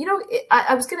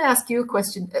 I was going to ask you a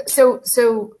question.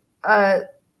 So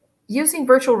using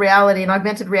virtual reality and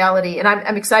augmented reality, and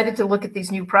I'm excited to look at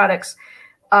these new products.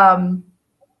 From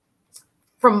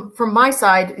my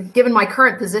side, given my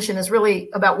current position, is really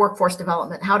about workforce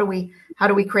development. How do we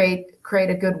create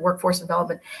a good workforce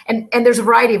development? And there's a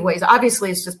variety of ways.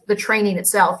 Obviously, it's just the training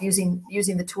itself, using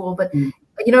the tool. But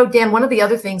Dan, one of the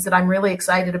other things that I'm really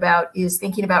excited about is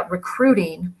thinking about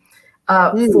recruiting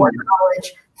for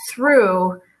college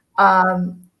through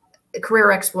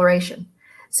career exploration.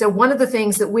 So one of the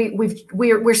things that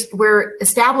we're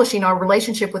establishing our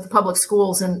relationship with the public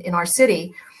schools in our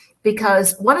city,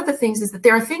 because one of the things is that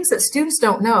there are things that students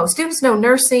don't know. Students know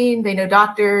nursing, they know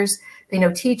doctors, they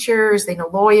know teachers, they know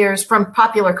lawyers from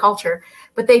popular culture,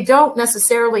 but they don't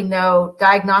necessarily know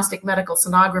diagnostic medical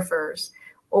sonographers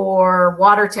or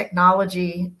water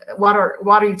technology, water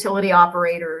utility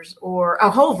operators, or a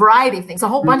whole variety of things, a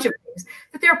whole bunch of things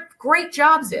that there are great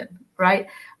jobs in, right?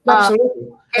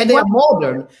 Absolutely. And they are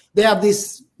modern. They have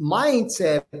this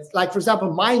mindset, like, for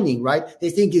example, mining, right? They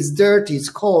think it's dirty, it's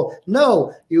cold.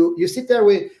 No, you sit there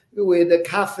with a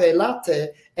cafe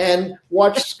latte and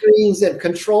watch screens and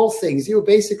control things. You're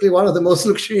basically one of the most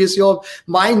luxurious. Your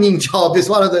mining job is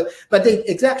one of the, but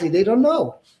they don't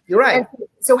know. You're right.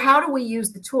 So how do we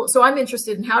use the tool? So I'm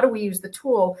interested in how do we use the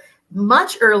tool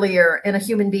much earlier in a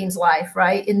human being's life,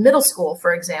 right? In middle school,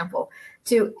 for example,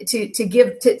 to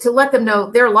let them know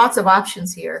there are lots of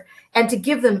options here, and to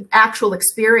give them actual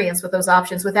experience with those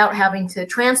options without having to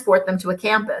transport them to a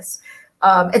campus.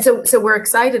 And so we're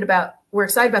excited about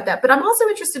that. But I'm also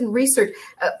interested in research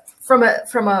from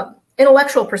a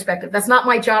intellectual perspective. That's not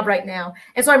my job right now.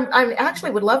 And so I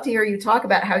actually would love to hear you talk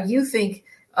about how you think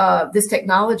this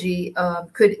technology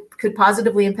could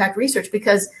positively impact research,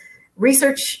 because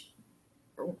research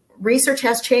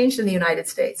has changed in the United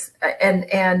States,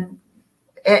 and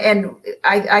and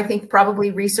I think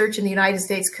probably research in the United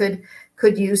States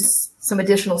could use some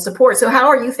additional support. So how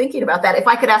are you thinking about that? If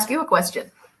I could ask you a question.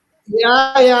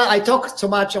 Yeah, I talked so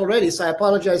much already, so I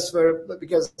apologize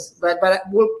but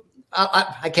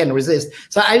I can't resist.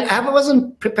 So I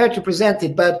wasn't prepared to present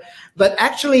it, but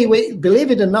actually,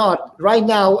 believe it or not, right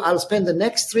now I'll spend the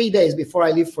next 3 days before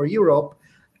I leave for Europe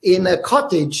in a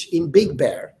cottage in Big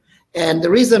Bear. And the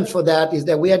reason for that is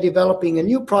that we are developing a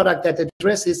new product that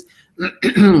addresses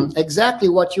exactly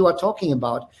what you are talking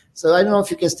about. So I don't know if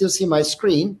you can still see my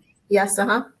screen. Yes,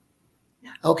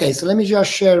 Okay, so let me just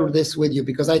share this with you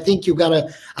because I think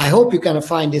I hope you're gonna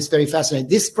find this very fascinating.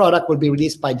 This product will be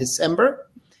released by December,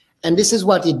 and this is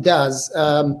what it does.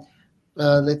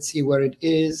 Let's see where it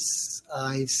is.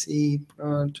 I see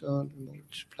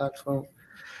platform.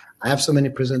 I have so many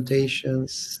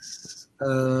presentations.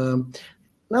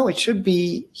 No, it should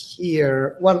be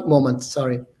here. One moment,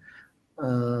 sorry.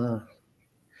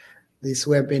 This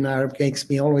webinar makes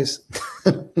me always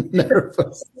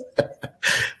nervous.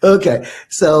 Okay,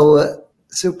 so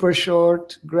super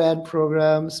short, grad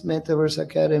programs, Metaverse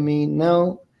Academy,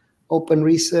 no. Open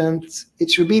recent, it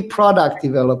should be product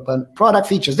development, product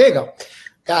features. There you go,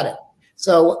 got it.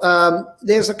 So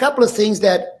there's a couple of things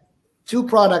two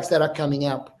products that are coming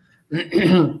up.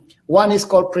 One is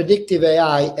called predictive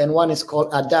AI and one is called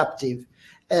adaptive.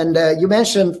 And you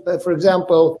mentioned, for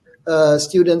example,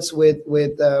 students with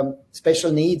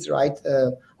special needs, right?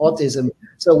 Autism.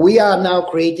 So we are now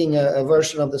creating a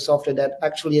version of the software that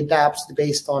actually adapts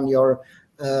based on your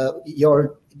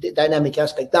dynamic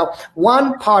aspect. Now,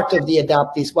 one part of the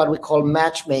adapt is what we call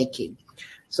matchmaking.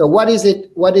 So what is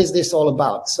it? What is this all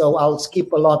about? So I'll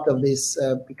skip a lot of this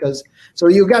so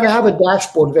you're going to have a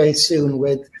dashboard very soon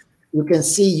with you can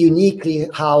see uniquely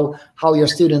how your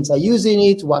students are using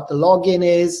it, what the login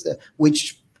is,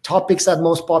 which topics are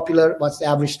most popular, what's the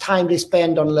average time they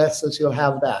spend on lessons. You'll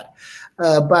have that.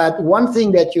 But one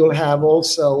thing that you'll have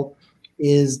also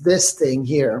is this thing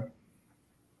here.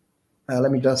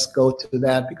 Let me just go to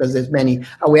that because there's many.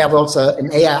 We have also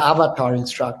an AI avatar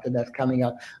instructor that's coming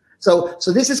up. So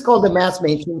this is called the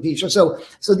matchmaking feature. So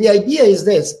the idea is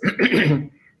this,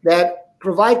 that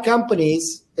provide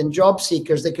companies and job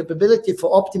seekers the capability for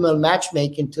optimal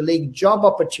matchmaking to link job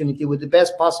opportunity with the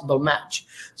best possible match.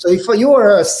 So if you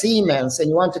are a Siemens and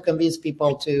you want to convince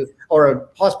people or a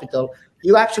hospital,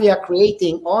 you actually are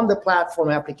creating on the platform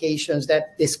applications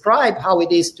that describe how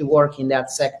it is to work in that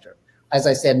sector. As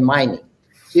I said, mining.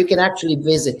 So you can actually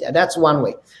visit that. That's one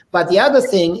way. But the other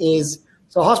thing is,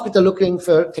 so hospital looking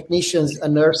for technicians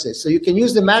and nurses. So you can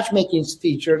use the matchmaking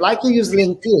feature like you use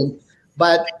LinkedIn,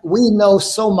 but we know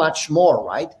so much more,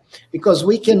 right? Because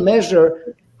we can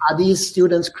measure, are these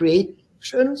students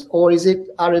creations or are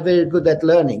they very good at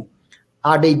learning?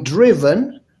 Are they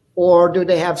driven or do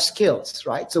they have skills,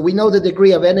 right? So we know the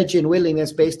degree of energy and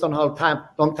willingness based on how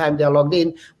long time they're logged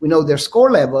in. We know their score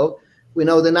level. We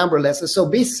know the number of lessons. So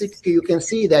basically you can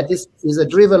see that this is a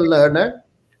driven learner.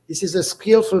 This is a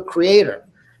skillful creator.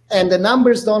 And the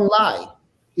numbers don't lie.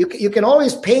 You can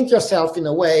always paint yourself in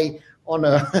a way on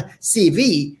a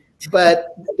CV, but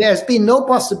there's been no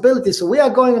possibility. So we are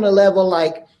going on a level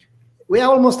like, we are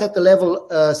almost at the level,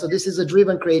 so this is a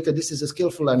driven creator, this is a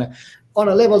skillful learner, on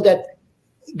a level that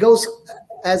goes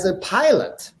as a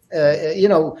pilot,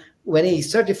 when he's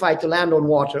certified to land on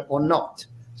water or not.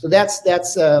 So that's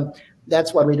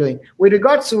what we're doing. With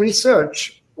regards to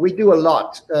research, we do a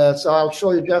lot. So I'll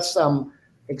show you just some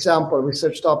example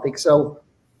research topics. So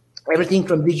everything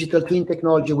from digital twin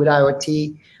technology with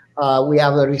IoT. We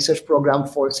have a research program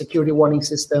for security warning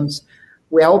systems.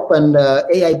 We opened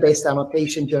AI-based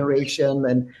annotation generation.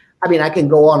 And I mean, I can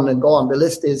go on and go on. The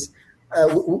list is,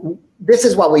 this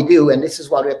is what we do, and this is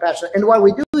what we're passionate. And what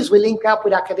we do is we link up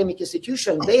with academic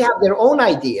institutions. They have their own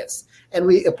ideas, and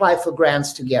we apply for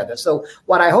grants together. So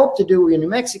what I hope to do in New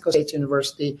Mexico State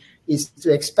University is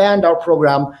to expand our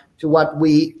program to what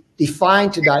we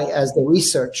define today as the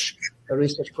research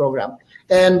program.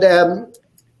 And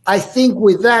I think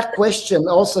with that question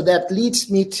also, that leads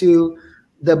me to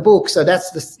the book. So that's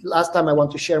the last time I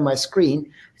want to share my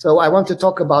screen. So I want to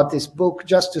talk about this book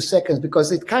just 2 seconds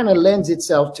because it kind of lends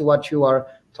itself to what you are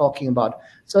talking about.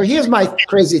 So here's my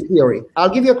crazy theory. I'll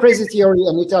give you a crazy theory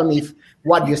and you tell me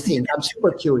what you think. I'm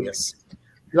super curious.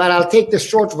 But I'll take the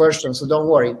short version, so don't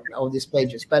worry of these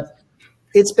pages. But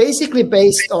it's basically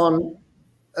based on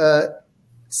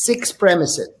 6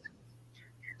 premises.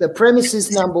 The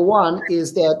premises number 1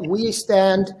 is that we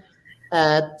stand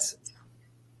at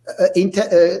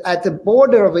the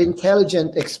border of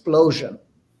intelligent explosion.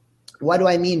 What do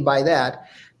I mean by that?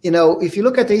 If you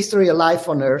look at the history of life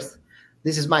on Earth,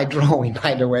 This is my drawing,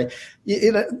 by the way.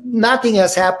 Nothing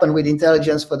has happened with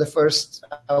intelligence for the first,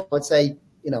 I would say,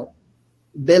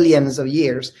 billions of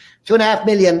years. 2.5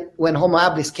 million when Homo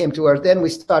habilis came to Earth. Then we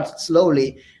started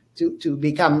slowly to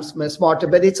become smarter.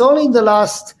 But it's only in the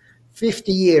last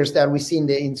 50 years that we've seen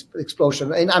the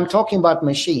explosion. And I'm talking about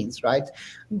machines, right?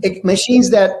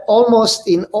 Machines that almost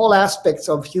in all aspects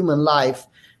of human life,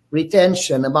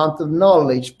 retention, amount of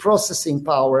knowledge, processing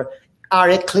power, are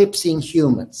eclipsing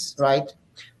humans, right?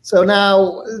 So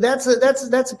now that's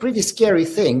a pretty scary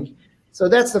thing. So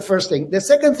that's the first thing. The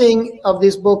second thing of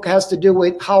this book has to do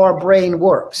with how our brain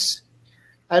works.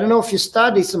 I don't know if you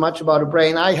study so much about the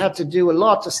brain. I had to do a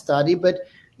lot to study, but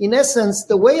in essence,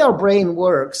 the way our brain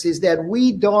works is that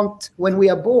when we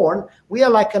are born, we are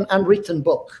like an unwritten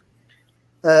book.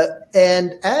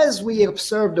 And as we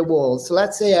observe the world, so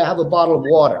let's say I have a bottle of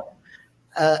water.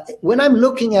 When I'm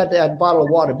looking at that bottle of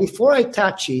water, before I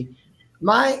touch it,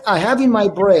 I have in my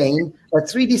brain a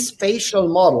 3D spatial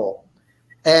model,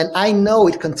 and I know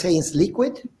it contains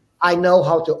liquid. I know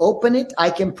how to open it. I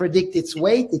can predict its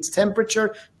weight, its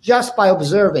temperature, just by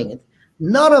observing it.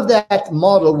 None of that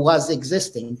model was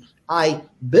existing. I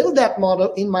built that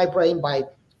model in my brain by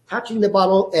touching the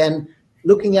bottle and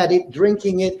looking at it,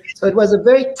 drinking it. So it was a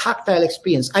very tactile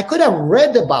experience. I could have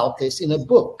read about this in a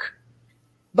book,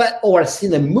 or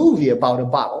seen a movie about a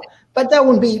bottle, but that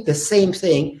wouldn't be the same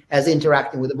thing as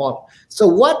interacting with the model. So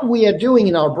what we are doing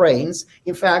in our brains,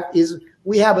 in fact, is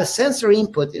we have a sensory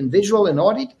input in visual and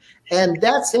audit, and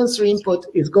that sensory input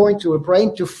is going to a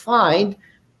brain to find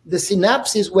the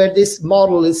synapses where this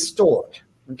model is stored,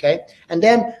 okay? And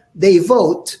then they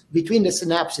vote between the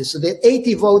synapses. So there are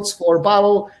 80 votes for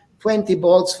bottle, 20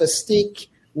 votes for stick,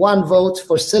 1 vote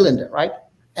for cylinder, right?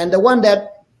 And the one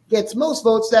that gets most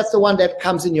votes, that's the one that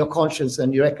comes in your conscience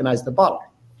and you recognize the bottle.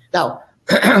 Now,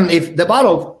 if the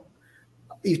bottle,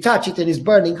 you touch it and it's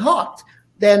burning hot,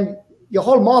 then your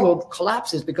whole model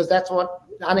collapses because that's what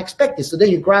unexpected. So then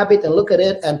you grab it and look at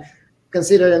it and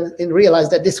consider and realize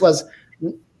that this was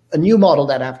a new model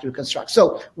that I have to construct.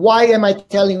 So why am I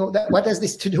telling you that? What has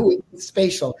this to do with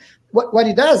spatial? What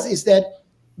it does is that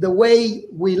the way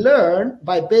we learn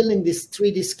by building this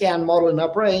 3D scan model in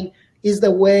our brain is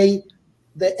the way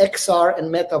the XR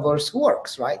and metaverse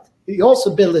works, right? You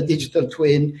also build a digital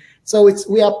twin. So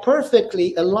we are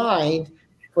perfectly aligned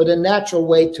for the natural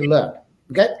way to learn,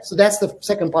 okay? So that's the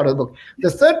second part of the book.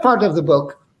 The third part of the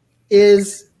book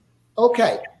is,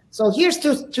 okay, so here's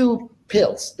two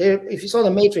pills. If you saw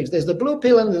the matrix, there's the blue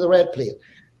pill and the red pill.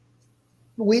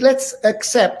 Let's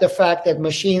accept the fact that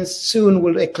machines soon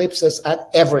will eclipse us at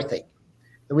everything.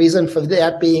 The reason for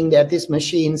that being that these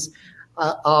machines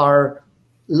are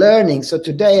learning. So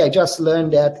today I just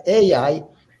learned that AI,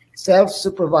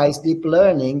 self-supervised deep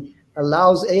learning,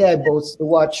 allows AI bots to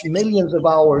watch millions of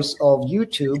hours of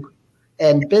YouTube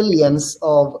and billions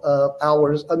of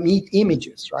hours of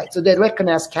images, right? So they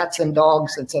recognize cats and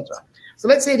dogs, etc. So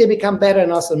let's say they become better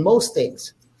than us on most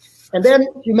things. And then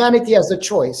humanity has a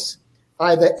choice.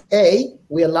 Either A,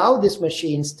 we allow these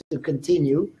machines to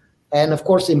continue, and of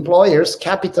course employers,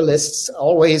 capitalists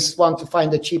always want to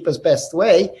find the cheapest, best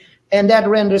way, and that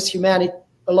renders humanity,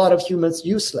 a lot of humans,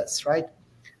 useless, right?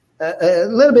 A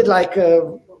little bit like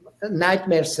a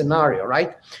nightmare scenario,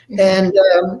 right? And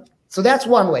so that's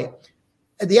one way.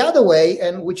 The other way,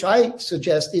 and which I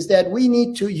suggest, is that we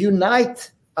need to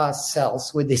unite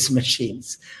ourselves with these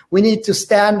machines. We need to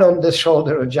stand on the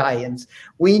shoulder of giants.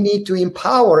 We need to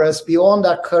empower us beyond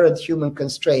our current human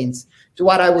constraints to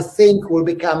what I would think will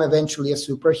become eventually a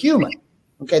superhuman.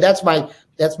 Okay, that's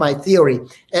my theory.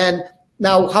 And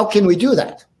now, how can we do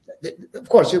that? Of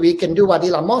course, we can do what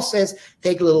Elon Musk says,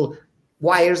 take little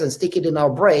wires and stick it in our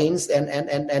brains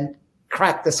and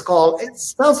crack the skull. It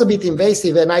sounds a bit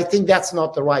invasive, and I think that's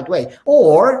not the right way.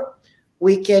 Or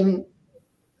we can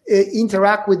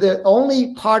interact with the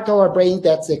only part of our brain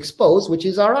that's exposed, which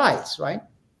is our eyes, right?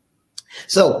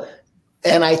 So,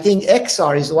 and I think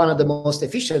XR is one of the most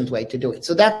efficient way to do it.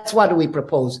 So that's what we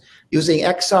propose, using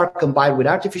XR combined with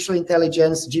artificial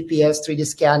intelligence, GPS, 3D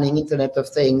scanning, Internet of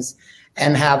Things,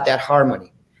 and have that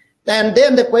harmony. And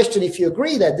then the question, if you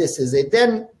agree that this is it,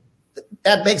 then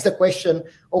that makes the question,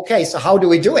 okay, so how do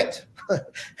we do it?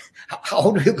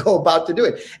 How do you go about to do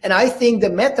it? And I think the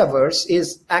metaverse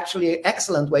is actually an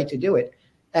excellent way to do it.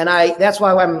 And that's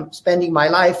why I'm spending my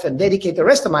life and dedicate the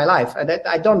rest of my life. And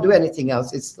I don't do anything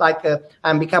else. It's like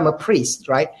I'm become a priest,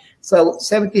 right? So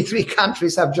 73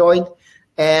 countries have joined.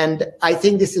 And I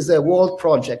think this is a world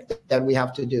project that we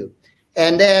have to do.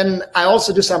 And then I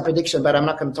also do some prediction, but I'm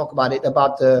not going to talk about it,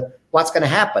 about what's going to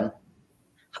happen.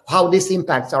 how this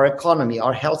impacts our economy,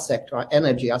 our health sector, our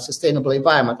energy, our sustainable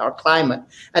environment, our climate.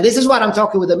 And this is what I'm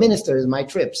talking with the minister in my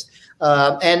trips.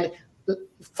 And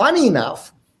funny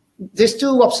enough, there's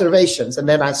two observations, and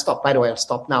then I stop. By the way, I'll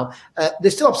stop now.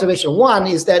 There's two observations. One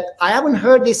is that I haven't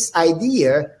heard this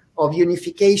idea of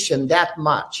unification that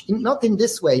much, not in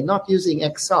this way, not using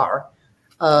XR.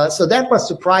 So that was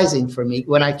surprising for me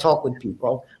when I talk with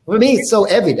people. For me, it's so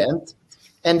evident.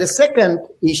 And the second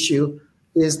issue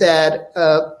is that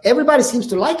everybody seems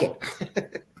to like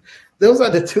it. Those are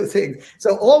the two things.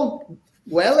 So all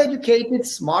well-educated,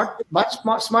 smart, much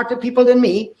smarter people than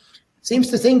me seems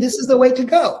to think this is the way to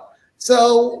go.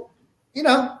 So, you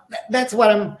know, that's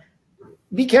what I'm,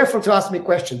 be careful to ask me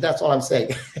questions. That's all I'm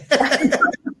saying.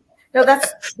 No,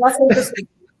 that's interesting.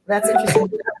 That's interesting.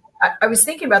 I was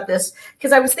thinking about this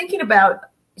because I was thinking about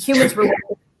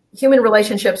human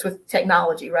relationships with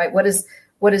technology, right? What is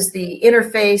the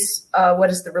interface?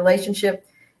 What is the relationship?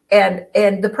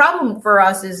 And the problem for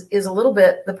us is a little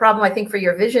bit, the problem I think for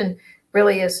your vision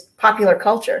really is popular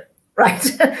culture, right?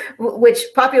 Which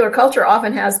popular culture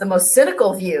often has the most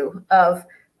cynical view of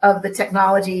the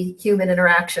technology human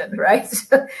interaction, right?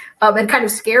 And kind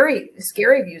of scary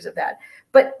views of that.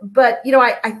 But you know,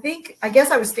 I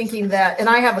guess I was thinking that, and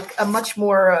I have a much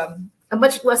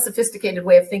less sophisticated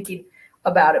way of thinking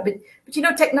about it. But you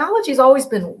know, technology has always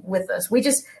been with us. We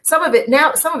just, some of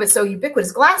it's so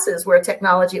ubiquitous. Glasses were a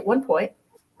technology at one point,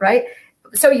 right?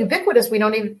 So ubiquitous, we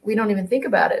don't even think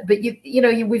about it. But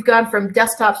we've gone from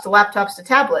desktops to laptops to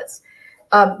tablets.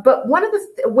 But one of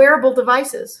the wearable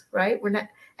devices, right? We're not,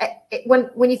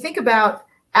 when you think about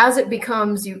as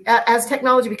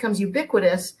technology becomes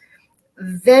ubiquitous,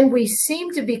 then we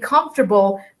seem to be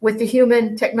comfortable with the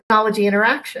human technology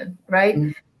interaction, right?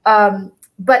 Mm-hmm.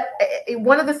 But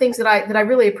one of the things that I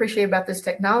really appreciate about this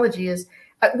technology is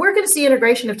we're going to see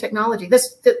integration of technology.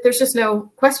 There's just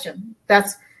no question.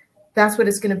 That's what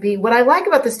it's going to be. What I like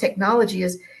about this technology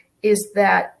is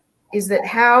that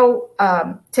how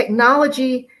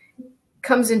technology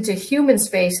comes into human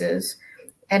spaces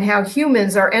and how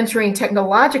humans are entering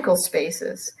technological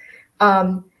spaces.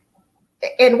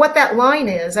 And what that line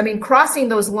is, I mean, crossing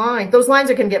those lines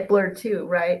are going to get blurred too,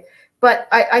 right? But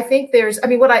I think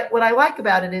what I like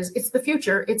about it is it's the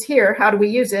future. It's here. How do we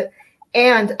use it?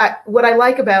 And what I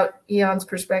like about Ian's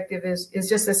perspective is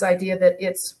just this idea that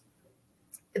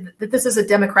this is a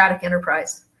democratic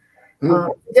enterprise.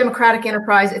 Democratic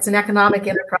enterprise. It's an economic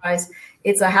enterprise.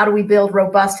 It's a how do we build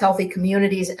robust, healthy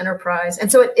communities enterprise.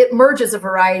 And so it merges a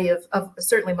variety of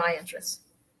certainly my interests.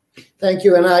 Thank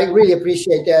you. And I really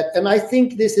appreciate that. And I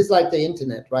think this is like the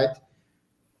internet, right?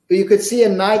 You could see a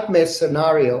nightmare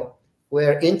scenario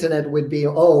where internet would be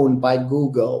owned by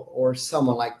Google or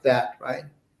someone like that, right?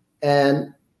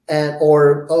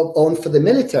 Or owned for the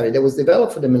military. That was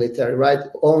developed for the military, right?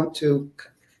 Owned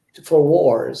for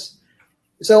wars.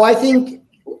 So I think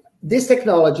this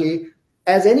technology,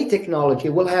 as any technology,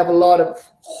 will have a lot of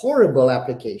horrible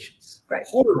applications, right?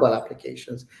 Horrible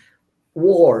applications,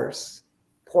 wars,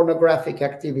 pornographic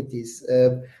activities,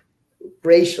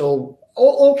 racial,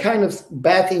 all kind of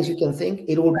bad things you can think.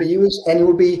 It will be used, and it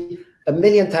will be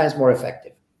 1,000,000 times more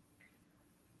effective.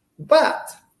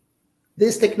 But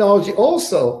this technology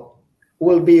also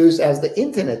will be used as the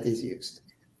internet is used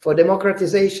for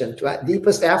democratization to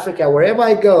deepest Africa. Wherever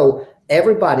I go,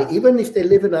 everybody, even if they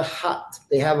live in a hut,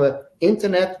 they have an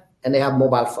internet and they have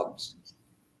mobile phones.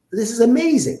 This is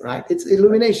amazing, right? It's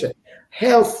illumination,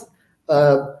 health,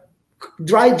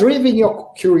 driving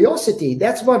your curiosity.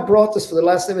 That's what brought us for the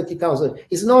last 70,000.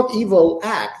 It's not evil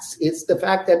acts. It's the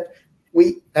fact that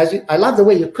I love the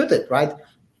way you put it, right?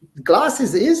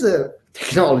 Glasses is a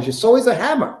technology. So is a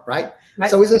hammer, right?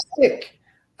 So is a stick.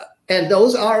 And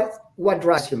those are what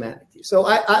drives humanity. So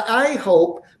I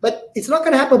hope, but it's not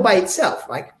going to happen by itself,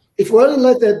 right? If we only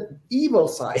let the evil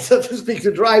side, so to speak,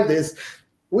 to drive this,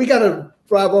 we got to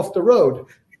drive off the road.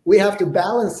 We have to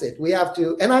balance it. We have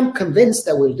to, and I'm convinced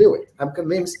that we'll do it. I'm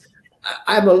convinced.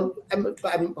 I'm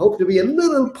hope to be a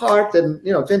little part, and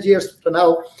 20 years from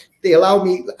now, they allow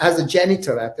me as a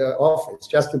janitor at the office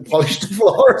just to polish the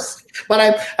floors.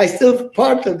 But I still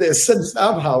part of this and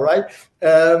somehow, right?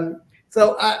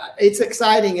 So it's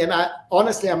exciting, and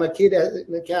honestly, I'm a kid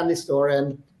in a candy store,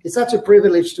 and it's such a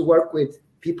privilege to work with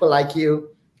people like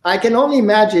you. I can only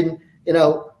imagine, in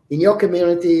your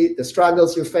community, the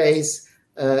struggles you face.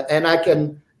 And I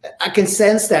can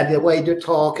sense that the way you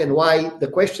talk and why the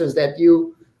questions that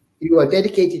you are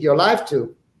dedicated your life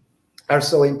to are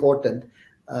so important.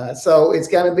 So it's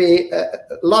going to be a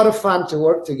lot of fun to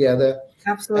work together.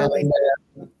 Absolutely.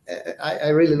 And, I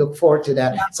really look forward to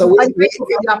that. Yeah. So I'm grateful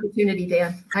for the opportunity,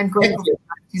 Dan. I'm grateful.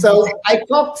 So I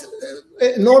talked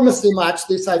enormously much.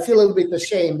 I feel a little bit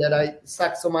ashamed that I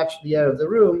sucked so much the air of the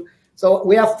room. So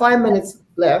we have 5 minutes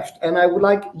left, and I would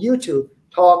like you to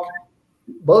talk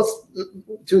both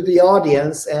to the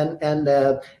audience and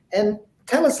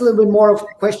tell us a little bit more of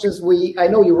questions. I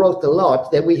know you wrote a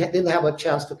lot that we didn't have a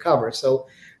chance to cover. So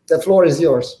the floor is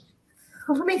yours.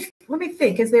 Well, let me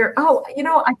think. Is there? Oh,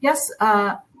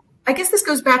 I guess this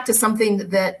goes back to something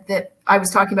that I was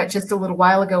talking about just a little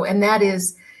while ago, and that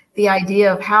is the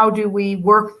idea of how do we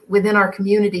work within our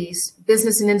communities,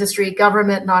 business and industry,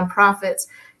 government, nonprofits,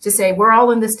 to say we're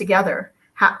all in this together.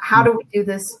 How do we do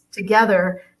this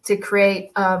together to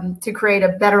create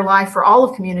a better life for all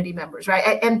of community members,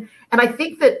 right? And I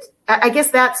think that I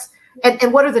guess that's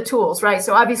and what are the tools, right?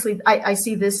 So obviously I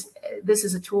see this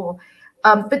as a tool.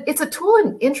 But it's a tool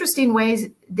in interesting ways,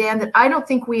 Dan, that I don't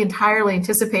think we entirely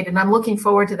anticipated, and I'm looking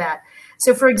forward to that.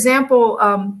 So, for example,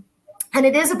 and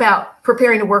it is about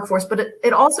preparing a workforce, but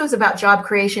it also is about job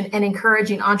creation and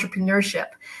encouraging entrepreneurship.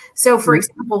 So, for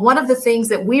example, one of the things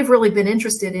that we've really been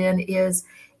interested in is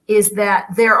that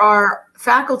there are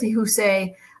faculty who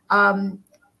say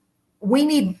we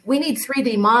need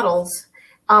 3D models,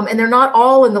 and they're not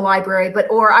all in the library,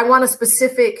 or I want a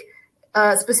specific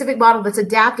model that's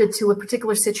adapted to a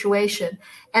particular situation.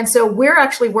 And so we're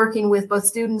actually working with both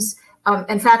students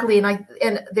and faculty,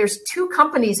 and there's 2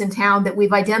 companies in town that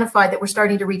we've identified that we're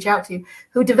starting to reach out to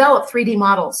who develop 3D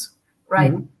models,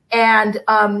 right? Mm-hmm. And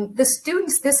the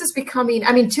students, this is becoming,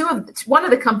 one of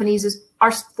the companies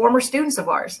are former students of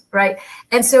ours, right?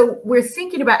 And so we're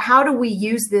thinking about how do we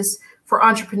use this for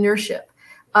entrepreneurship.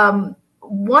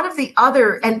 One of the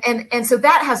other, and so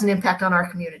that has an impact on our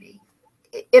community.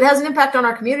 It has an impact on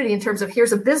our community in terms of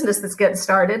here's a business that's getting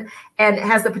started and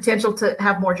has the potential to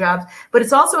have more jobs, but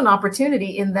it's also an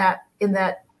opportunity in that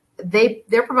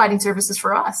they're providing services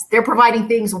for us. They're providing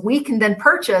things we can then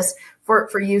purchase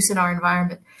for use in our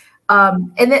environment.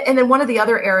 And then one of the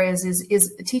other areas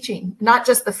is teaching, not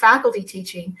just the faculty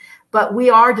teaching, but we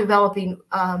are developing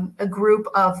a group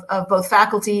of both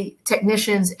faculty,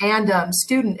 technicians, and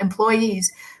student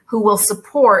employees who will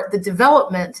support the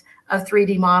development of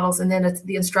 3D models, and then it's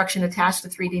the instruction attached to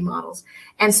 3D models.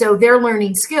 And so they're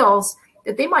learning skills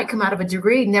that they might come out of a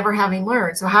degree never having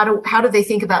learned. So how do they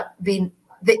think about being,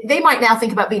 they might now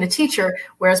think about being a teacher,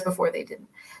 whereas before they didn't.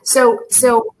 So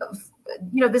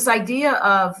this idea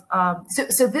of,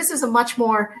 so this is a much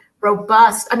more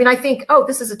robust, I think,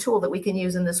 this is a tool that we can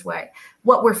use in this way.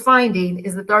 What we're finding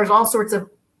is that there's all sorts of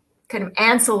kind of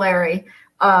ancillary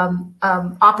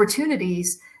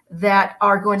opportunities that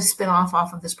are going to spin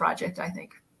off of this project, I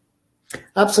think.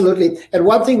 Absolutely. And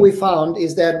one thing we found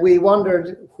is that we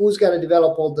wondered who's going to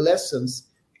develop all the lessons.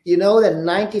 You know that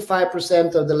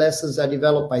 95% of the lessons are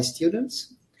developed by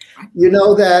students. You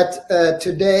know that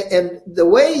today, and the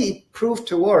way it proved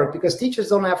to work, because teachers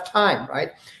don't have time,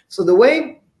 right? So the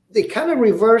way they kind of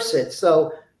reverse it.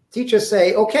 So teachers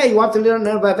say, okay, you want to learn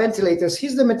about ventilators,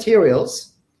 here's the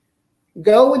materials.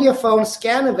 Go with your phone,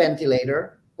 scan a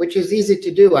ventilator, which is easy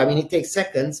to do. It takes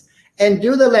seconds, and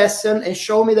do the lesson and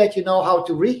show me that you know how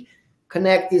to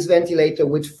reconnect this ventilator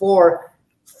with four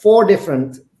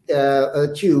different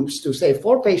tubes to say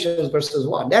 4 patients versus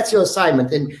 1. That's your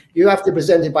assignment, and you have to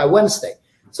present it by Wednesday.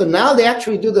 So now they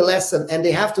actually do the lesson, and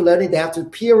they have to learn it. They have to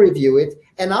peer review it,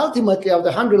 and ultimately, of the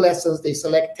 100 lessons, they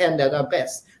select 10 that are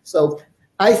best. So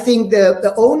I think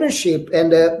the ownership,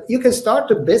 and you can start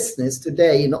a business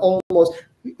today in almost.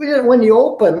 When you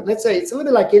open, let's say it's a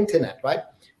little bit like internet, right?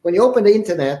 When you open the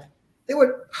internet, there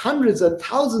were hundreds and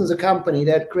thousands of companies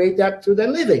that create that to their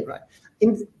living, right?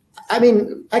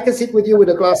 I can sit with you with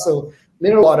a glass of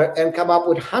mineral water and come up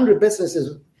with 100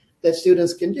 businesses that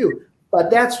students can do.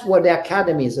 But that's what the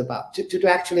academy is about, to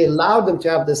actually allow them to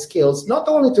have the skills, not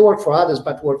only to work for others,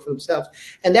 but to work for themselves.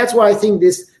 And that's why I think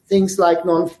these things like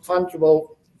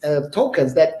non-fungible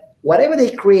tokens, that whatever they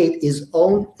create is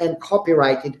owned and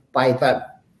copyrighted by them.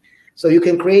 So you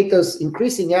can create those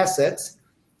increasing assets.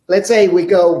 Let's say we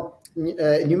go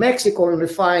New Mexico and we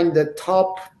find the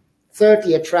top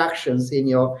 30 attractions in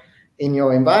your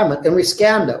environment, and we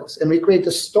scan those and we create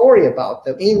a story about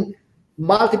them in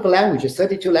multiple languages,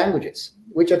 32 languages,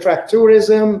 which attract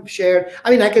tourism, shared.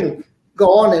 I can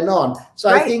go on and on. So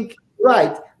right. I think,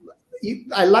 right,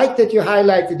 I like that you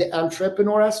highlighted the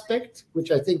entrepreneur aspect,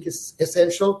 which I think is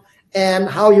essential, and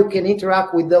how you can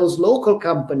interact with those local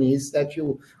companies that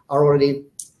you are already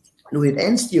doing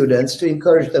and students to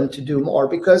encourage them to do more.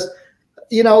 Because,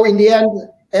 in the end,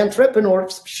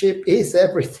 entrepreneurship is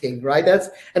everything, right?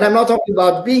 And I'm not talking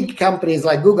about big companies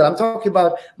like Google. I'm talking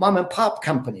about mom and pop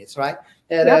companies, right?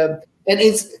 And And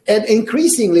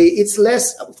increasingly, it's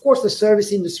less, of course, the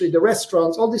service industry, the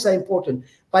restaurants, all these are important,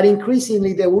 but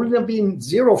increasingly there wouldn't have been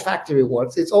zero factory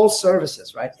works. It's all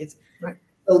services, right? Right.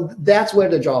 So that's where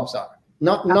the jobs are,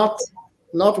 not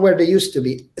where they used to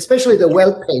be, especially the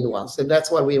well-paid ones. And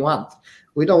that's what we want.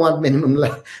 We don't want minimum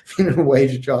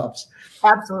wage jobs.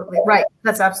 Absolutely right.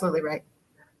 That's absolutely right.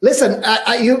 Listen,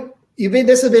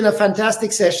 this has been a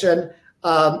fantastic session.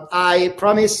 I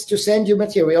promise to send you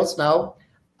materials now.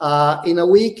 In a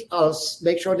week, I'll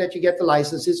make sure that you get the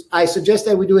licenses. I suggest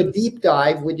that we do a deep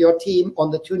dive with your team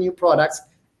on the 2 new products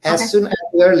as soon as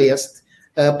the earliest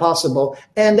possible.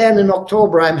 And then in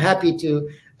October, I'm happy to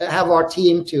have our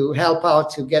team to help out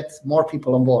to get more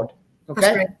people on board. Okay.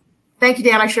 That's great. Thank you,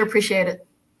 Dan. I sure appreciate it.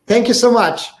 Thank you so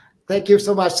much. Thank you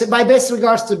so much. My best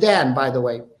regards to Dan, by the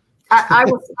way. I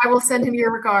will send him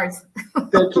your regards.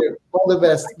 Thank you. All the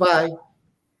best. Bye.